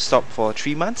 And you stopped for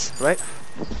 3 months, right?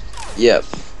 Yep.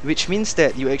 Which means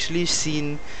that you actually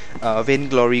seen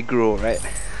Vainglory grow, right?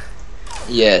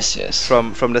 Yes, yes.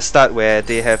 From the start, where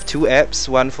they have two apps,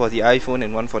 one for the iPhone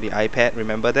and one for the iPad.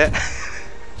 Remember that?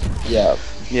 Yep.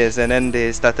 Yes, and then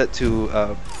they started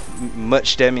to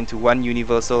merge them into one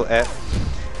universal app.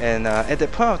 And at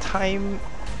that point of time,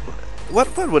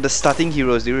 what were the starting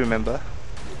heroes? Do you remember?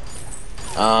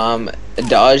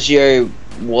 Adagio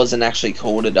wasn't actually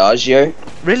called Adagio.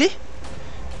 Really?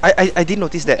 I didn't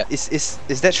notice that. Is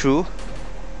that true?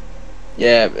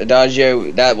 Yeah,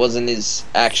 Adagio, that wasn't his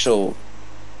actual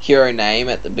hero name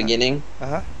at the beginning.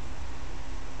 Uh-huh.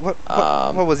 What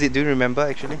Um, what was it? Do you remember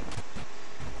actually?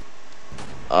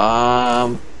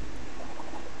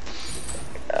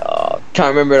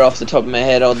 Can't remember it off the top of my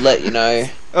head. I'll let you know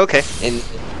Okay. in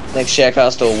next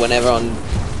sharecast or whenever on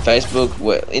Facebook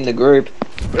in the group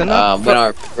when I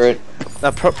remember it.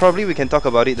 Probably we can talk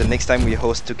about it the next time we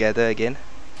host together again.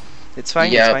 It's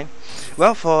fine. Yeah. It's fine.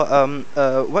 Well, for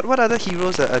what other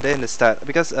heroes are there in the start?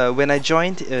 Because when I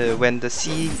joined, when the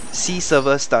C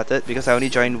server started, because I only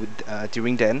joined with,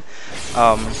 during then,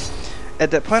 at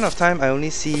that point of time I only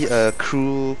see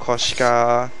Crew,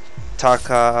 Koshka,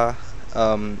 Taka,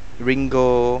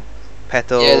 Ringo,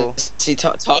 Petal. see,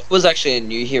 Taka was actually a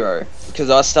new hero because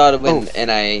I started when Oh.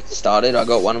 NA started. I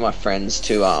got one of my friends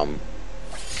to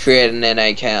create an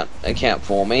NA account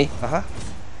for me. Uh-huh.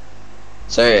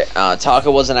 So Taka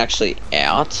wasn't actually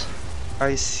out.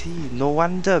 I see. No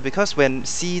wonder, because when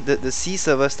the C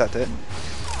server started,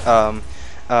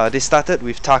 they started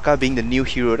with Taka being the new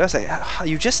hero. That's like,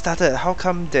 you just started. How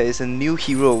come there is a new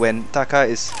hero when Taka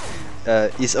is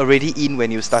already in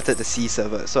when you started the C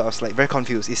server? So I was like very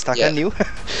confused. Is Taka new?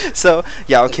 So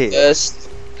yeah, okay.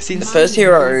 The first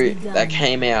hero that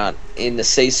came out in the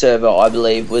C server, I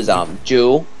believe, was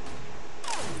Jewel.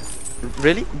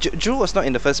 Really, Jewel was not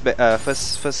in the first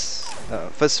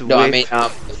first No, wave. I mean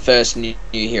the first new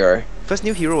hero. First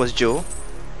new hero was Joe.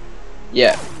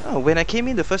 Yeah. Oh, when I came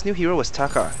in, the first new hero was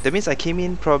Taka. That means I came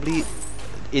in probably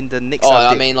in the next Oh,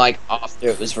 update. I mean like after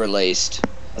it was released.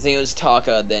 I think it was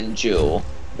Taka, then Jewel.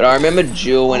 But I remember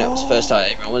Jewel when it was first out.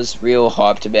 Everyone was real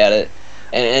hyped about it,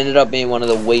 and it ended up being one of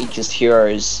the weakest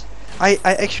heroes. I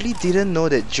actually didn't know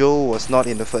that Joe was not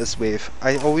in the first wave.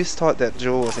 I always thought that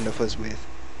Joe was in the first wave.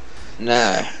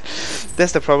 No.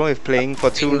 That's the problem with playing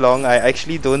for too long. I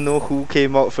actually don't know who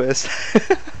came out first.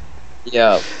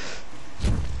 Yeah.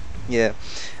 Yeah.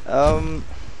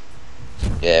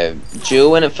 Yeah.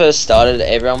 Jewel when it first started,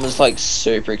 everyone was like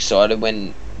super excited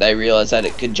when they realized that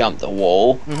it could jump the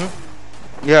wall.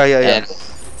 Yeah. And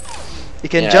You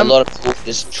can a jump. lot of people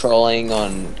just trolling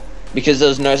on because there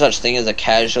was no such thing as a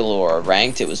casual or a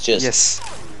ranked. It was just Yes.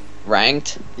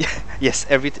 ranked. Yes.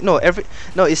 No.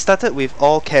 It started with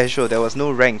all casual. There was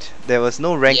no ranked. There was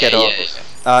no rank at all.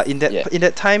 In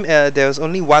that time, there was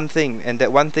only one thing, and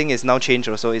that one thing is now changed.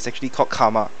 Also, it's actually called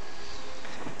karma.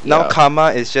 Now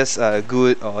karma is just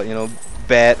good or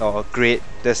bad or great.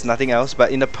 There's nothing else.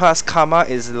 But in the past, karma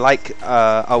is like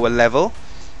our level.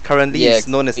 Currently, it's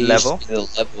known as level.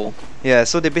 Yeah.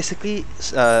 So they basically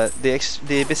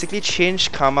they basically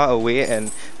changed karma away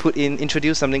and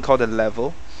introduce something called a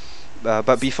level.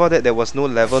 But before that, there was no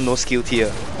level, no skill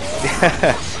tier.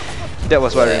 That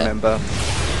was what I remember.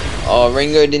 Oh,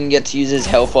 Ringo didn't get to use his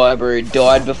Hellfire Brew.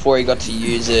 Died before he got to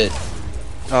use it.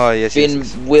 Oh yes. Finn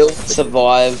yes. will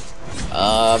survive.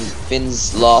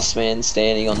 Finn's last man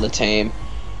standing on the team.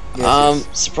 Yes.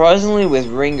 Surprisingly with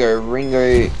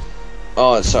Ringo.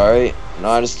 Oh, sorry. No,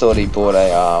 I just thought he bought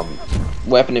a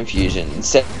weapon infusion.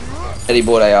 Instead, he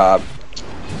bought a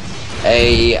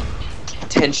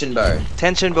tension bow.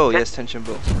 Tension bow. Yes, tension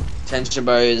bow. Tension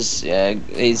bows.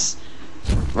 He's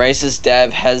racist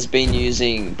Dav has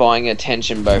been buying a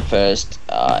tension bow first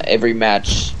every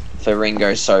match for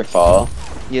Ringo so far.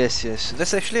 Yes.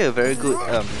 That's actually a very good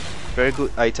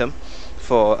item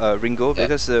for Ringo,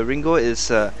 because Ringo is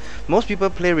most people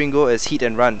play Ringo as hit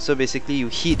and run. So basically, you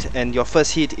hit and your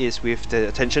first hit is with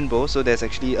the tension bow. So there's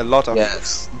actually a lot of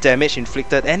damage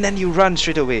inflicted, and then you run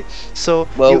straight away. So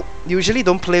you usually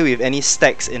don't play with any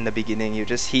stacks in the beginning. You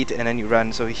just hit and then you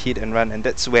run. So you hit and run, and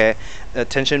that's where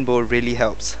tension bow really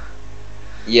helps.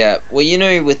 Yeah, well,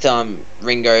 with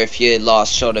Ringo, if you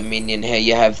last shot a minion here,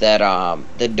 you have that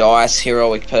the dice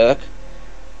heroic perk.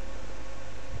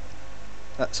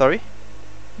 Sorry?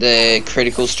 The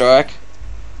critical strike.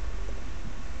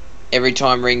 Every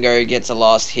time Ringo gets a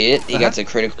last hit, he gets a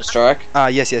critical strike.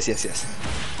 Yes.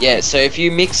 Yeah, so if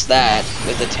you mix that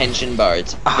with a tension bow,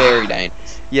 it's very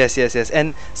dangerous. Yes.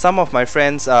 And some of my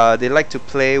friends, they like to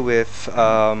play with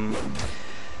what's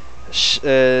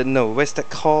that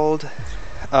called?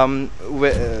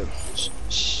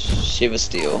 Shiver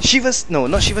Steel.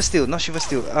 Not Shiver Steel.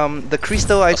 The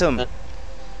crystal item.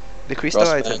 The crystal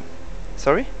item.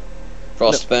 Sorry?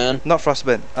 Frostburn. Not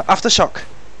Frostburn. Aftershock.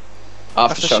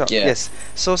 Aftershock, yeah. Yes.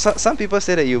 So some people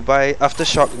say that you buy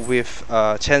Aftershock with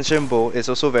tension bow is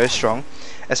also very strong,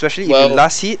 especially if you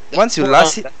last hit. Once you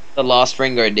last hit, the last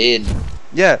Ringo did.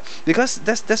 Yeah, because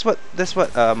that's what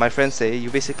my friends say. You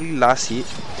basically last hit,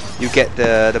 you get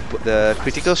the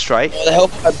critical strike. Oh, the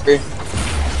Hellfire.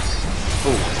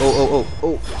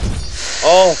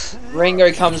 Oh,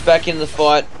 Ringo comes back in the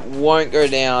fight, won't go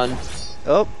down.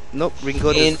 Oh, nope,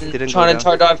 Ringo didn't trying go to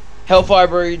toe dive. Hellfire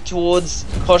Brew towards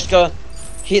Koshka.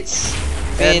 Hits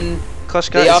Finn.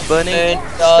 Koshka is burning.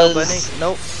 Still burning.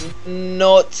 Nope.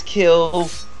 Not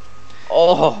kill.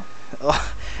 Oh.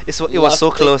 It was so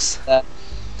close.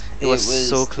 It was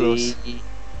so close.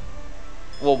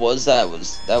 What was that?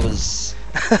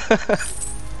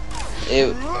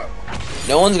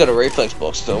 No one's got a reflex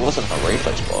block, so it wasn't a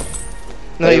reflex block.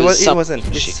 No, it wasn't.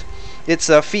 It's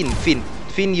Finn.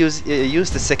 Finn used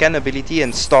the second ability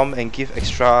and storm and give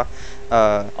extra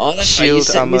shield,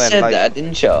 armor, and life. That,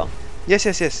 didn't you? Yes.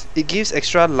 It gives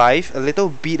extra life, a little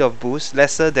bit of boost,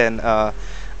 lesser than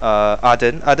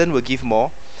Arden. Arden will give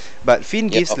more, But Finn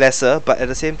Yep. gives lesser, but at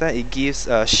the same time it gives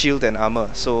shield and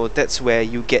armor. So that's where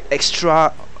you get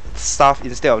extra stuff.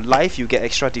 Instead of life, you get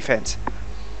extra defense.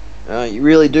 You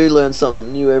really do learn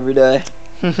something new every day.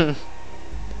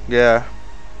 Yeah.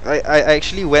 I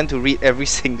actually went to read every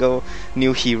single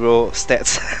new hero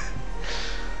stats.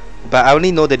 But I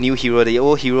only know the new hero. The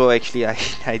old hero, actually, I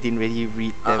didn't really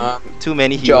read them. Too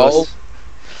many heroes. Joel.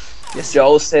 Yes.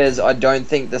 Joel says, I don't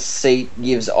think the seat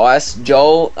gives ice.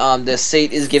 Joel, the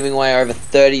seat is giving away over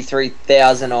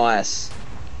 33,000 ice.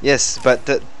 Yes, but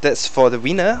that's for the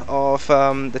winner of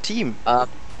the team.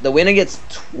 The winner gets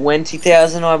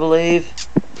 20,000, I believe.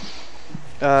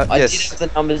 I Yes. did have the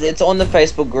numbers. It's on the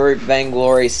Facebook group,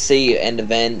 Vainglory SEAT and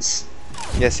events.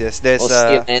 Yes, there's Or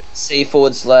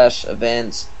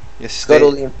C/events. yes, Got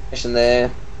all the information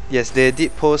there. yes, they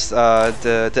did post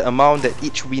the amount that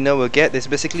each winner will get. There's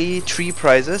basically 3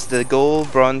 prizes: the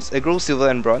gold, bronze, gold, silver,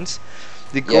 and bronze.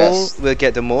 The gold Yes. will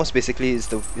get the most. Basically, is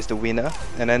the winner,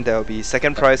 and then there will be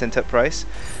second prize and third prize.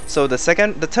 So the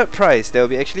third prize, there will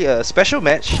be actually a special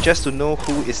match just to know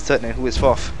who is third and who is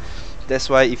fourth. That's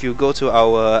why if you go to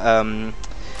our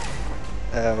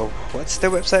what's the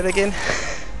website again?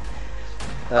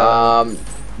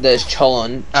 There's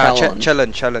challenge.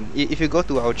 Challenge. If you go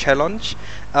to our challenge,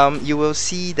 you will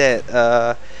see that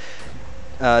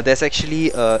there's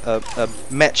actually a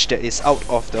match that is out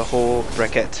of the whole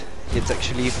bracket. It's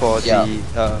actually for the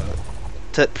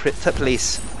third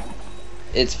place.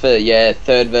 It's for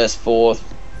third versus fourth.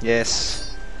 Yes.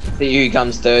 See who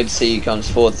comes third, see who comes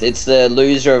fourth. It's the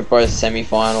loser of both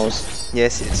semi-finals.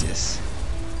 Yes.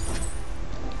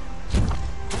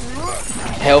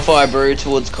 Hellfire Brew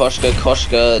towards Koshka.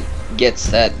 Koshka gets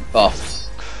that buff.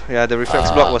 Yeah, the reflex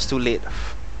block was too late.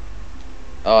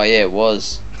 Oh yeah, it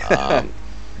was.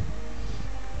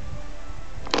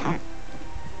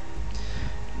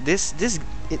 This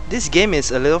game is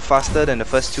a little faster than the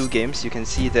first 2 games. You can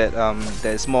see that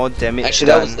there's more damage Actually,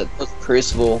 done. that was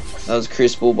Crucible. That was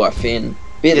Crucible by Finn.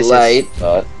 Bit Yes, late,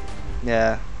 but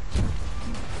Yeah.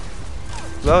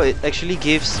 Well, it actually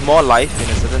gives more life in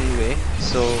a certain way.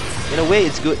 So in a way,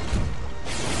 it's good.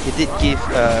 It did give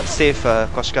save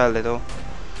Koshka a little.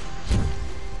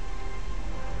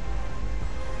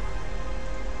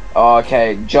 oh,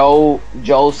 okay. Joel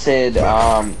said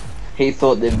he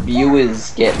thought the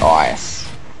viewers get ice.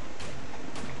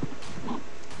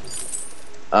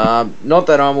 Not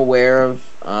that I'm aware of.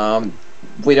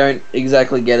 We don't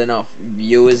exactly get enough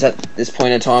viewers at this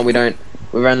point in time. We've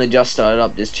only just started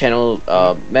up this channel.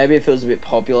 Maybe if it was a bit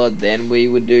popular, then we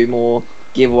would do more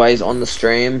giveaways on the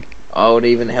stream. I would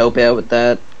even help out with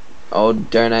that. I would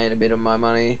donate a bit of my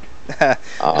money.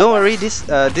 Don't worry. This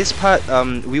part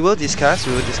we will discuss.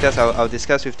 I'll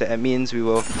discuss with the admins. We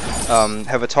will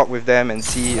have a talk with them and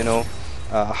see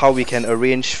how we can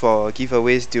arrange for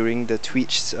giveaways during the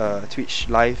Twitch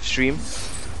live stream.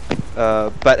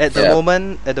 But at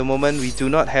the moment we do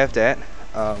not have that.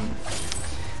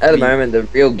 At the moment, the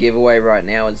real giveaway right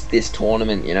now is this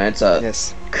tournament. It's a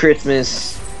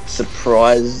Christmas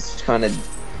surprise kind of.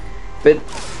 But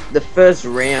the first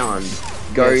round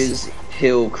goes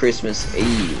till Christmas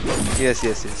Eve. Yes.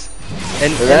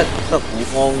 And so that's a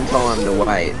long time to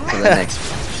wait for the next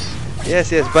match. Yes.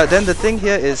 But then the thing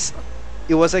here is,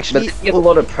 it was actually. But you get a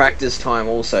lot of practice time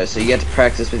also, so you get to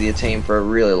practice with your team for a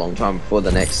really long time before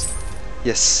the next.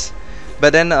 Yes.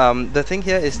 But then the thing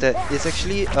here is that it's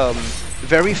actually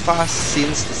very fast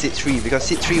since the Seed 3, because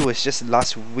Seed 3 was just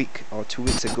last week or 2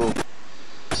 weeks ago.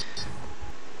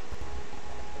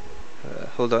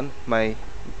 Hold on, my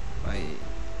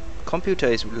computer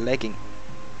is lagging.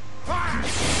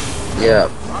 Yeah.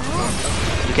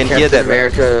 You can hear that, right?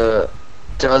 America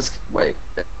does wait.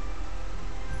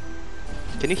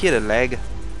 Can you hear the lag?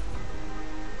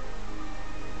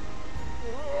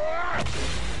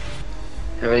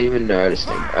 Haven't even noticed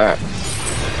it. Alright.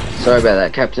 Sorry about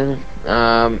that, Captain.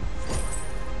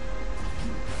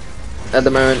 At the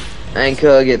moment,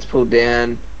 Anchor gets pulled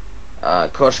down.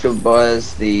 Koshka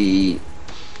buys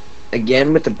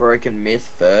again with the Broken Myth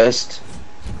first.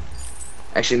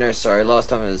 Actually, no, sorry. Last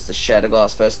time it was the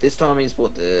Shatterglass first. This time he's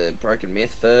bought the Broken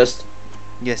Myth first.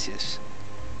 Yes.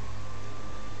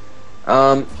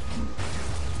 I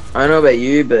don't know about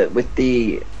you, but with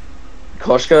the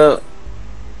Koshka,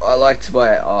 I like to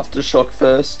buy Aftershock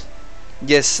first.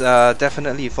 Yes,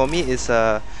 definitely. For me,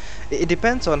 it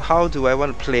depends on how do I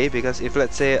want to play, because if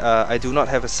let's say I do not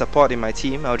have a support in my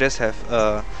team, I'll just have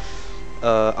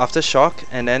Aftershock,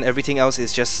 and then everything else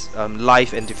is just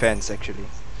life and defense actually.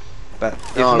 But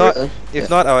if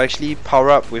not, I'll actually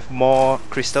power up with more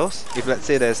crystals. If let's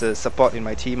say there's a support in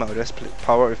my team, I'll just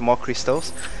power up with more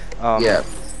crystals.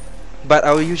 but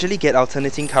I will usually get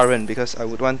alternating current because I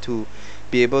would want to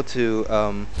be able to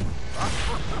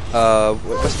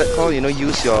what's that called? You know,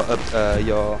 use your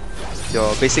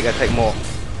basic attack more.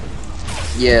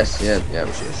 Yes, yeah.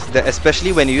 Yes. That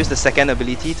especially when you use the second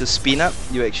ability to spin up,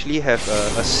 you actually have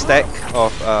a stack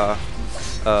of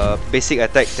basic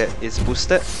attack that is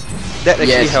boosted. That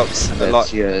actually helps a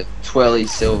lot. Yeah, twirly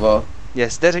silver.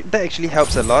 Yes, that actually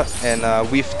helps a lot, and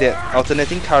with that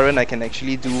alternating current, I can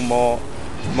actually do more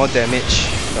damage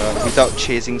without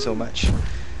chasing so much.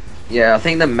 Yeah, I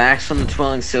think the max from the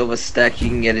twirling silver stack you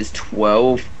can get is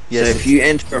 12. Yes, so if you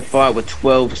enter a fight with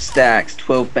 12 stacks,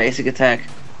 12 basic attack,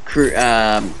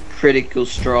 critical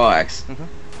strikes,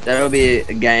 that'll be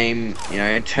a game, you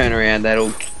know, turnaround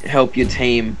that'll help your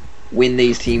team win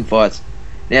these team fights.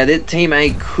 Now, that Team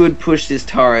A could push this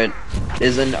turret.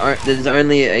 There's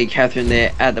only a Catherine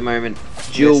there at the moment.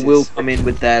 Jill will come in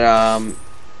with that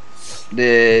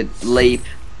the leap.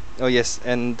 Oh yes,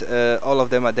 and all of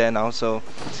them are there now, so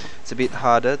it's a bit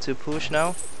harder to push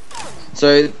now.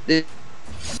 So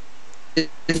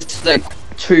it's like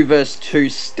 2 versus 2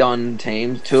 stun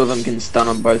teams. 2 of them can stun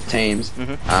on both teams.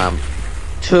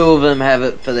 2 of them have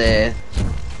it for their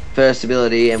first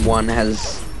ability, and 1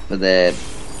 has for their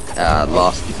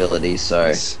last ability.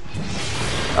 So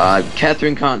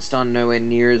Catherine can't stun nowhere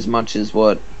near as much as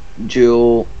what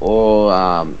Jewel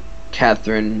or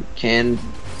Catherine can.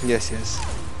 Yes.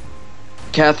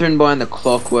 Catherine behind the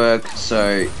clockwork,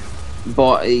 so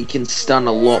he can stun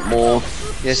a lot more.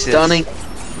 Stunning.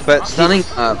 But stunning.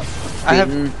 I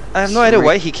have no idea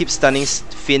why he keeps stunning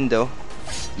Finn though.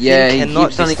 Yeah, Finn he cannot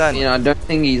keeps stunning. stunned. You know, I don't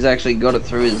think he's actually got it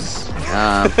through his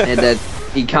head that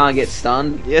he can't get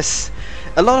stunned. Yes,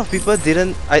 a lot of people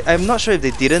didn't. I'm not sure if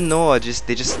they didn't know or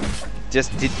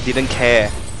didn't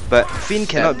care. But Finn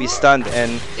cannot be stunned,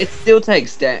 and it still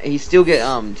takes he still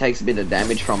takes a bit of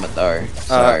damage from it though.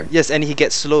 So yes, and he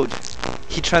gets slowed.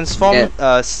 He transformed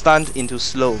stunned into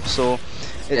slow, so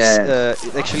it's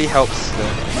it actually helps.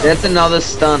 That's another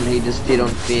stun he just did on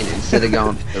Finn instead of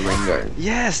going for the Ringo.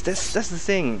 Yes, that's the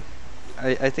thing.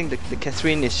 I think the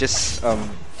Catherine is just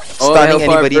stunning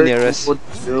anybody near us.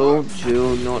 Jill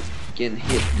not getting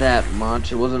hit that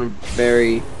much. It wasn't a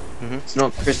very. It's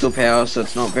not crystal power, so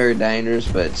it's not very dangerous,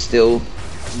 but still.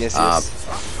 Yes.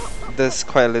 There's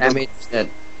quite a little damage that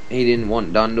he didn't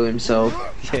want done to himself.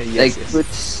 Yes. And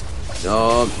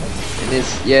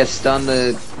this, stun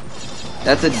the.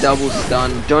 That's a double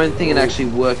stun. Don't think it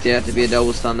actually worked out to be a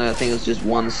double stun though. I think it was just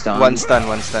one stun. One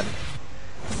stun.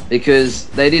 Because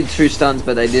they did 2 stuns,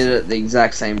 but they did it at the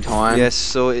exact same time. Yes,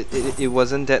 so it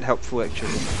wasn't that helpful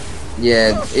actually.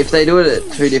 Yeah, if they do it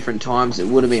at 2 different times, it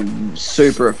would have been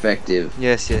super effective.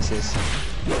 Yes.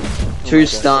 2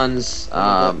 stuns.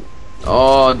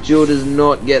 Jill does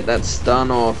not get that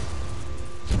stun off.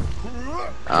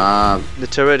 The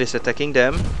turret is attacking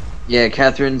them. Yeah,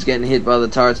 Catherine's getting hit by the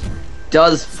turrets.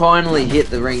 Does finally hit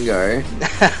the Ringo.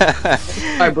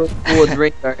 Towards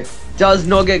Ringo. Does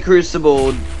not get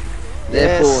crucibled.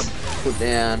 Therefore, put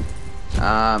down.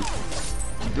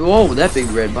 Whoa, that big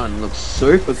red button looks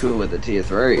super cool with the tier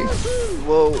 3.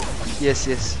 Whoa.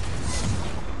 Yes.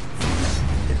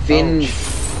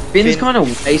 Finn's kind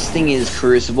of wasting his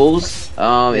crucibles,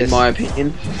 in my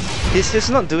opinion. He's just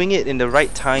not doing it in the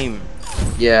right time.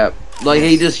 Yeah, like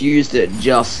he just used it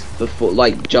just before,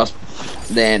 like just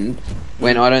then,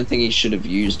 when I don't think he should have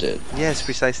used it. Yes,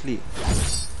 precisely.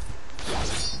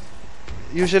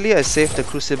 Usually I save the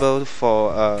crucible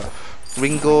for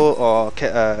Ringo or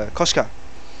Koshka.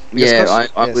 Yeah,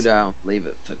 I would leave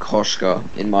it for Koshka,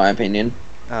 in my opinion.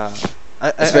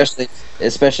 Especially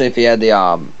if he had the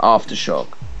aftershock.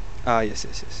 Yes.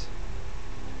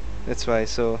 That's why.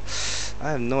 So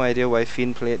I have no idea why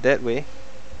Finn played that way.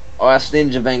 Ice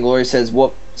Ninja Vainglory says,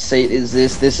 "What seat is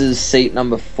this?" This is seat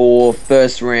number 4,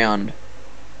 first round.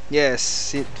 Yes,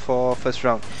 seat 4, first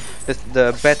round.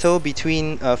 The battle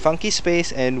between Funky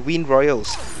Space and Wind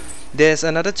Royals. There's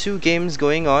another 2 games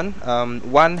going on.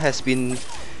 One has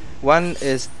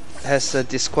a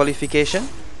disqualification.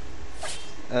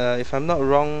 If I'm not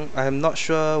wrong, I'm not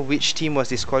sure which team was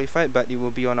disqualified, but it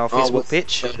will be on our Facebook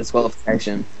page.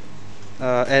 Disqualification.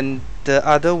 And the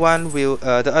other one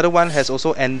has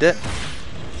also ended.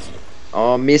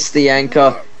 Oh, missed the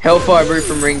anchor. Hellfire Brew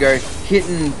from Ringo.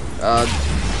 Hitting,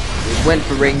 it went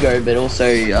for Ringo, but also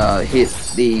hit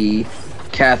the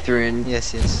Catherine.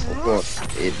 Yes. Or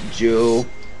Jewel.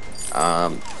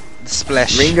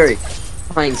 Splash. Ringo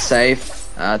playing safe.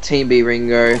 Team B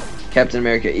Ringo. Captain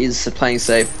America is playing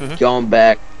safe. Going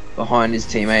back behind his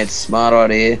teammates. Smart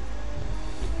idea.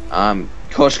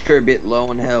 Koshka a bit low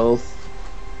on health.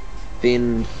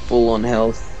 Finn full on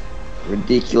health.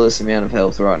 ridiculous amount of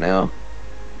health right now.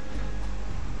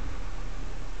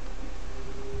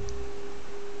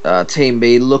 Team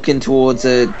B looking towards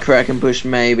a crack and push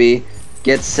maybe.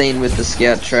 Gets seen with the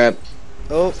scout trap.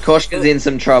 Oh, Koshka's in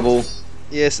some trouble.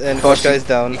 yes, and Koshka is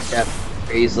down.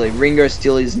 Easily. Ringo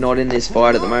still is not in this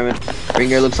fight at the moment.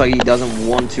 Ringo looks like he doesn't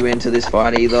want to enter this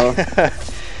fight either.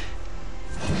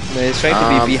 No, he's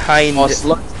trying to be behind.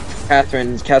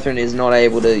 Catherine is not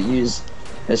able to use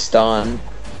her stun.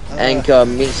 Anchor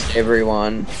missed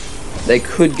everyone. They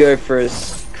could go for a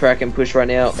crack and push right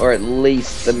now, or at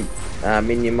least the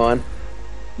minion mine.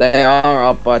 They are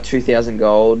up by 2,000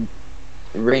 gold.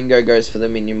 Ringo goes for the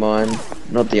minion mine.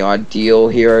 Not the ideal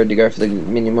hero to go for the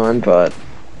minion mine, but...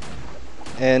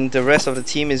 And the rest of the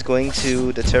team is going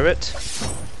to the turret.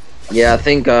 Yeah, I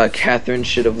think Catherine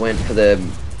should have went for the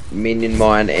minion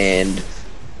mine, and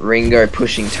Ringo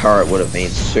pushing turret would have been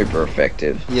super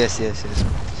effective. Yes.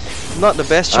 Not the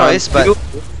best choice, but...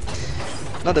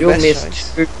 Not the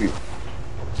best choice.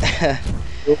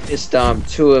 Jill missed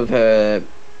two of her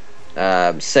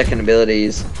second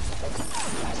abilities.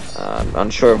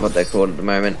 Unsure of what they're called at the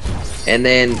moment. And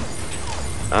then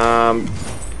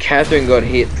Catherine got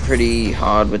hit pretty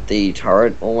hard with the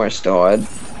turret, almost died.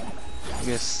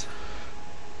 Yes.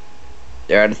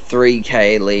 They're at a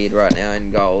 3k lead right now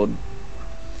in gold.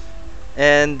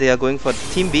 And they are going for...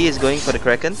 Team B is going for the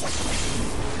Kraken. IS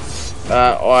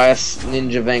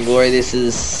Ninja Vainglory, this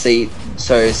is SEAT,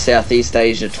 so Southeast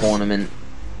Asia Tournament.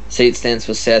 SEAT stands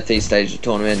for Southeast Asia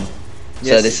Tournament. So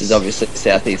Yes. this is obviously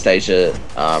Southeast Asia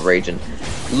region.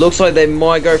 Looks like they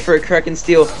might go for a Kraken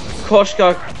steal.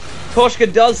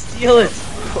 Koshka does steal it.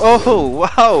 Oh,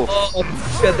 wow. Oh,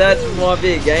 that might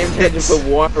be a game changer for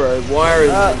WiRO. WiRO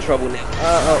is in trouble now.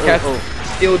 Catherine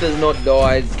still does not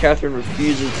die. Catherine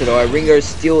refuses to die. Ringo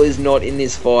still is not in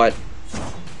this fight.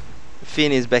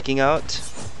 Finn is backing out.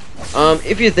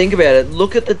 If you think about it,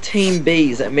 look at the Team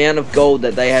B's amount of gold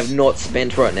that they have not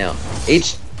spent right now.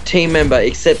 Each team member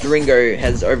except Ringo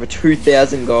has over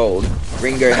 2,000 gold.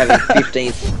 Ringo having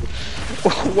 15.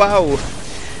 Wow.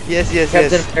 Yes.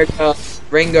 Captain America,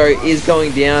 Ringo is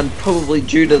going down, probably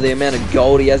due to the amount of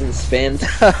gold he hasn't spent.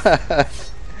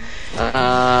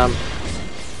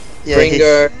 Yeah,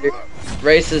 Ringo,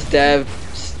 racist Dav,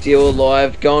 still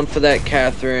alive, going for that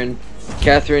Catherine.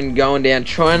 Catherine going down,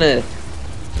 trying to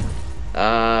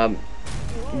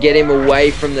get him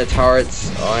away from the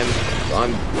turrets.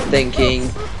 I'm thinking,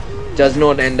 does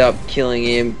not end up killing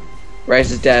him.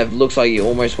 Racist Dav looks like he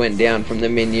almost went down from the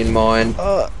minion mine.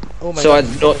 Oh my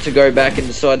Decides God. not to go back and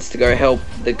decides to go help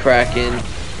the Kraken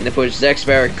in the push. Zack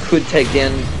Sparrow could take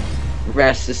down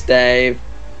Racist Dave,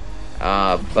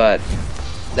 but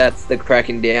that's the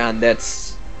Kraken down.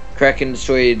 That's Kraken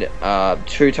destroyed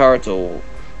 2 turrets or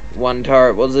 1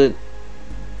 turret, was it?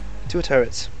 2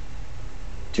 turrets.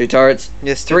 2 turrets?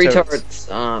 Yes, 3 2 turrets.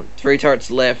 3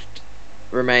 turrets left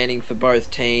remaining for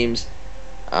both teams.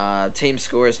 Team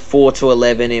score is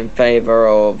 4-11 in favor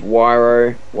of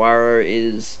WiRO. WiRO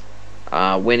is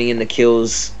winning in the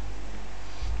kills.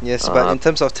 Yes, but in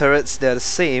terms of turrets, they're the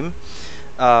same.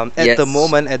 At Yes. the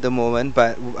moment,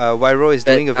 but WiRO is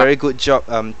doing a very good job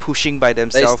pushing by They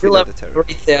themselves still without have the turret.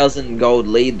 3,000 gold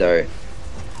lead though.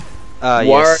 WiRO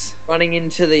Yes. running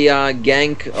into the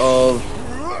gank of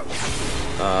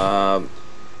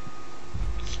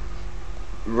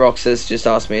Roxas just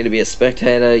asked me to be a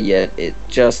spectator. Yeah,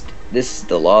 this is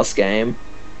the last game.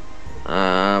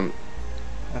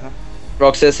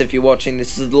 Roxas, if you're watching,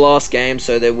 this is the last game,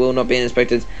 so there will not be any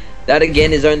spectators. That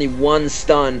again is only 1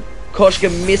 stun. Koshka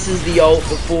misses the ult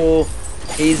before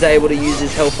he's able to use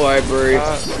his Hellfire Brew,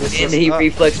 and he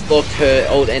reflex blocked her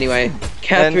ult anyway.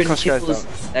 Catherine Koshka is kills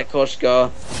that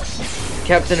Koshka.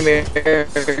 Captain America,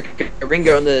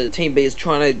 Ringo on the Team B is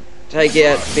trying to take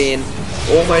out Finn.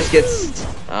 Almost gets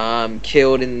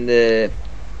killed in the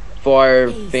fire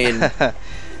of Finn.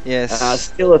 Yes.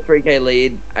 Still a 3k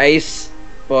lead. Ace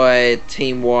by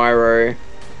Team WiRO.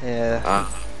 Yeah.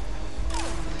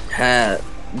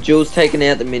 Jules taking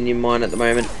out the minion mine at the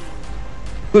moment.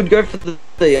 Could go for the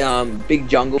big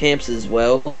jungle camps as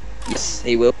well. Yes,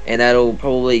 he will. And that'll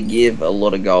probably give a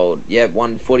lot of gold. Yeah,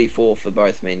 144 for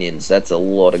both minions. That's a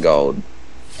lot of gold.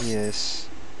 Yes.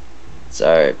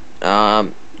 So,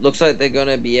 looks like they're going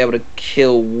to be able to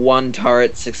kill 1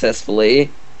 turret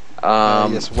successfully.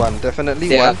 Yes, 1. Definitely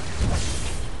yeah.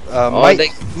 1.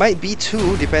 Might be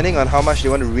 2, depending on how much they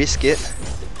want to risk it.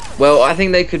 Well, I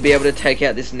think they could be able to take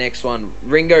out this next one.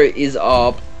 Ringo is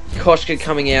up. Koshka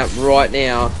coming out right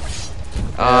now.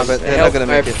 But they're not going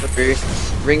to make it.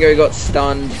 Ringo got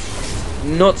stunned.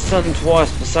 Not stunned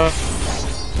twice, but some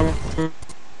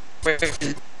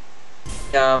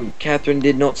Catherine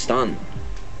did not stun.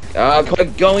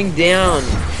 Going down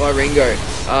by Ringo.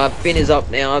 Finn is up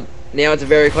now. Now it's a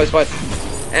very close fight.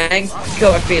 And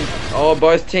killer Finn. Oh,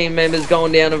 both team members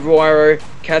going down of WiRO.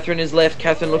 Catherine is left.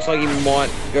 Catherine looks like he might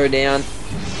go down.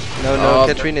 No,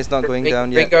 Catherine is not going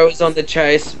down yet. Ringo is on the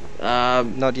chase.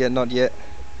 Not yet.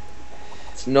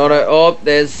 It's not a... Oh,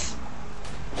 there's...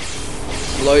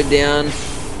 Slowed down.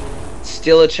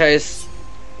 Still a chase.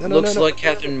 Looks like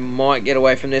Catherine might get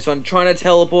away from this one. Trying to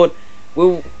teleport.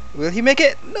 Will he make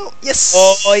it? No. Yes.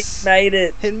 Oh, he made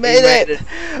it. He made it.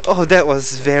 Oh, that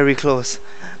was very close.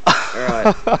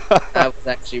 Alright. That was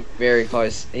actually very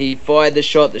close. He fired the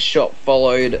shot. The shot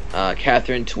followed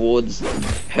Catherine towards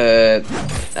her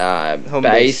Home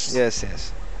base.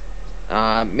 Yes.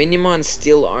 Minion Mine's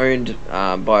still owned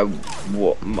by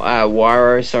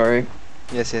WiRO, sorry.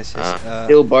 Yes.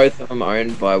 Still both of them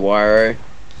owned by WiRO.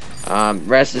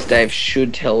 Rastus Dave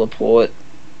should teleport.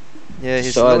 Yeah,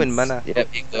 he's low in mana.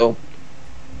 Yep, he will.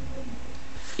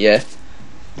 Yeah.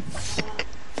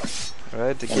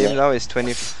 Alright, the game now is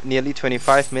nearly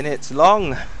 25 minutes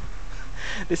long.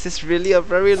 This is really a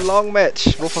very long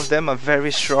match. Both of them are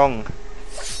very strong.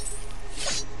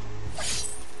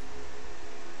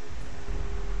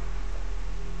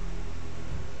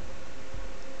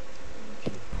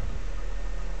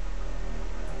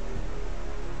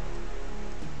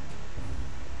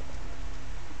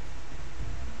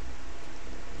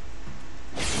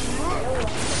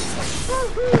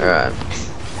 Alright.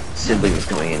 Siblings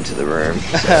coming into the room.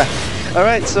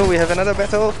 Alright, so we have another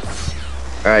battle.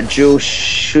 Alright, Jewel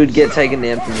should get taken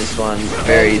down from this one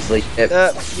very easily.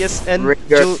 Yep. Yes, and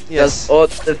Ringo yes.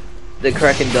 The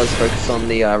Kraken does focus on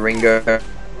the Ringo.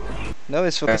 No,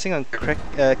 it's focusing on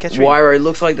Catherine. WiRO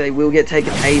looks like they will get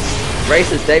taken ace.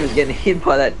 Racist Dave is getting hit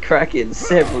by that Kraken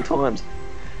several times.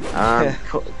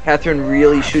 Catherine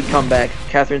really should come back.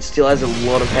 Catherine still has a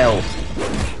lot of health.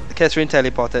 Catherine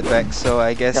teleported back, so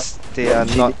I guess they are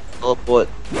not. Teleport.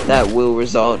 That will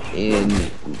result in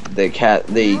the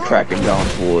Kraken going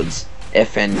towards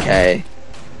FnK.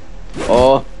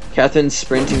 Oh, Catherine's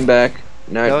sprinting back.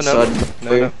 No.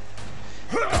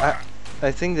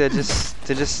 I think they're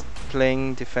just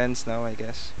playing defense now, I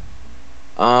guess.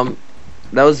 That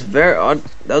was very odd.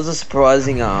 That was a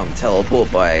surprising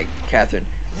teleport by Catherine.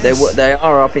 Yes. They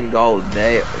are up in gold.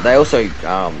 They also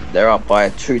they're up by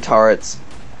 2 turrets.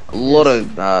 A lot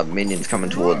of minions coming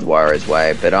towards WiRO's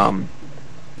way, but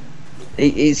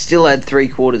he still had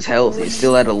 3/4 health. He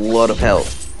still had a lot of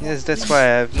health. Yes, that's why I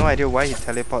have no idea why he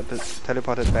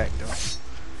teleported back though.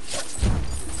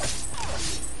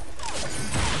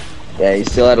 Yeah, he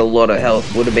still had a lot of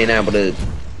health. Would have been able to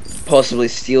possibly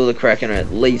steal the Kraken, or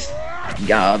at least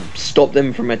stop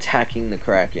them from attacking the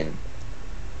Kraken.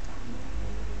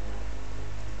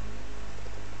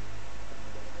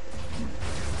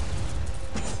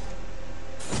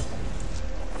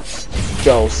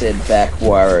 Joel said back,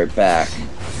 WiRO back.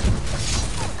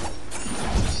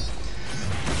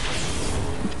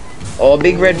 Oh,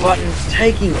 big red button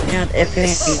taking out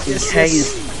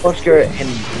FnK's Koshka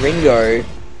and Ringo.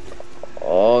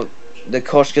 Oh, the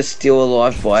Koshka's still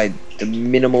alive by the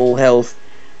minimal health.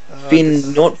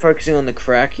 Finn not focusing on the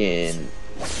Kraken.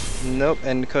 Nope,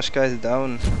 and Koshka is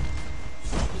down.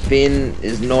 Finn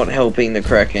is not helping the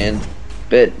Kraken,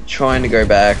 but trying to go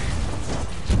back.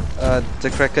 The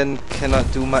Kraken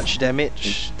cannot do much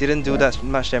damage. Didn't do that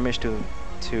much damage to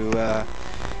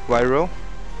WiRO.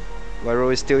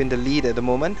 WiRO is still in the lead at the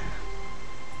moment.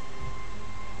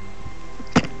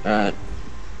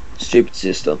 Stupid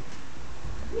system.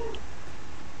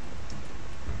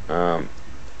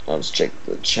 Let's check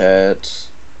the chat.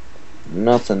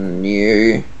 Nothing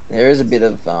new. There is a bit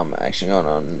of action going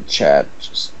on in the chat.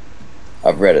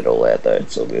 I've read it all out though.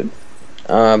 It's all good.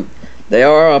 They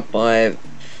are up by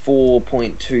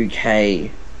 4.2k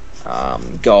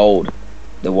gold.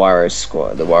 The WiRO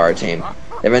squad, the WiRO team.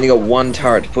 They've only got 1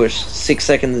 turret to push. 6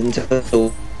 seconds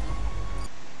until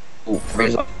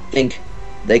I think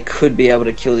they could be able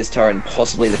to kill this turret and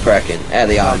possibly the Kraken. Out of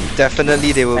the arm.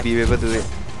 Definitely they will be able to do it.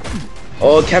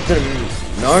 Oh, Captain,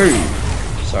 no.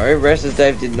 Sorry, Rastus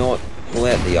Dave did not pull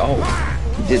out the ult.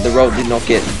 The roll did not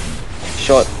get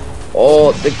shot.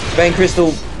 Oh, the Fang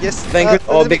Crystal. Yes. Fang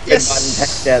Crystal. Oh, big red button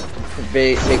takes out.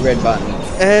 Big red button.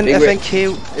 And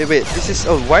FnK. Wait, this is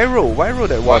WiRO. WiRO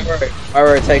that won.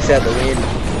 WiRO takes out the win.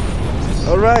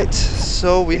 Alright,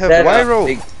 so we have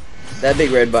WiRO. That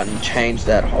big red button changed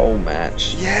that whole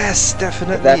match. Yes,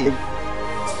 definitely. That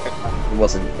big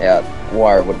wasn't out.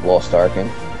 WiRO would have lost, I reckon.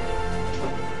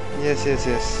 Yes.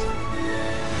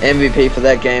 MVP for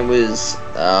that game was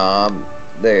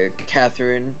the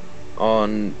Catherine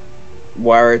on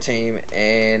WiRO team,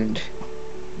 and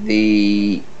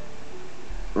the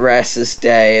Rassus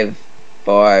Dave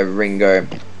by Ringo,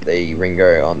 the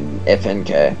Ringo on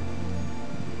FnK.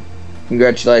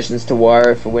 Congratulations to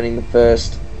WiRO for winning the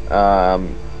first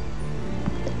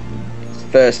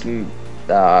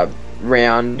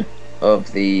round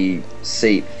of the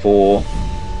Seat 4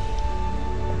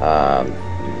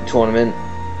 tournament.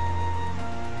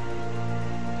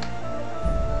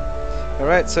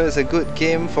 Alright, so it's a good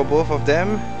game for both of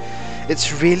them.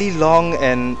 It's really long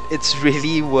and it's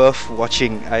really worth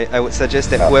watching. I would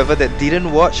suggest that whoever that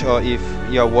didn't watch, or if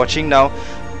you're watching now,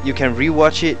 you can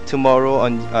rewatch it tomorrow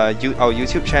on our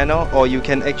YouTube channel, or you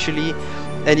can actually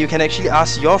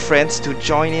ask your friends to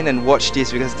join in and watch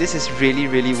this, because this is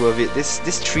really worth it. This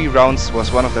 3 rounds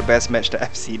was one of the best match that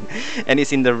I've seen, and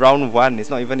it's in the round 1. It's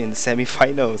not even in the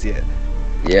semi-finals yet.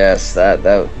 Yes, that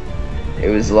it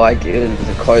was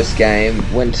a close game.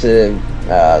 Went to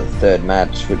the third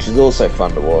match, which is also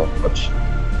fun to watch.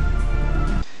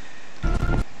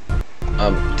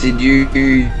 Did you?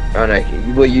 Oh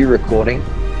no, were you recording?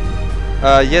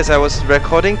 Yes, I was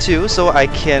recording too, so I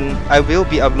will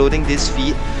be uploading this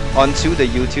feed onto the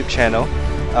YouTube channel.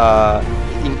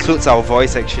 Includes our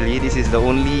voice actually. This is the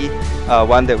only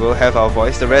one that will have our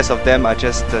voice. The rest of them are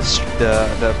just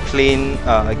the plain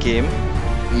game.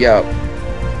 Yeah.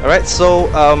 Alright, so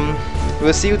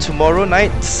we'll see you tomorrow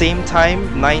night, same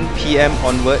time, 9 PM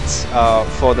onwards,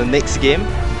 for the next game.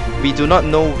 We do not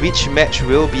know which match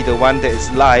will be the one that is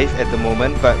live at the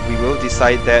moment, but we will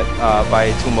decide that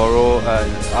by tomorrow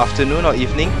afternoon or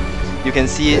evening. You can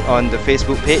see it on the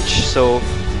Facebook page, so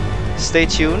stay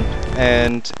tuned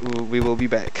and we will be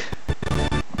back.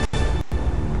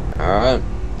 Alright.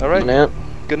 Alright.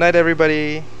 Good night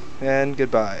everybody, and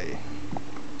goodbye.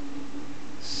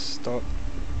 Stop.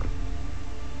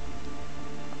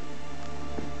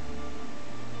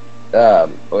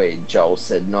 Wait, Joel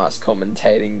said, "Nice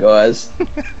commentating, guys."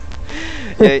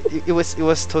 Yeah, it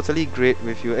was totally great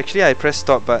with you. Actually, I pressed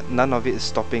stop, but none of it is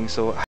stopping, so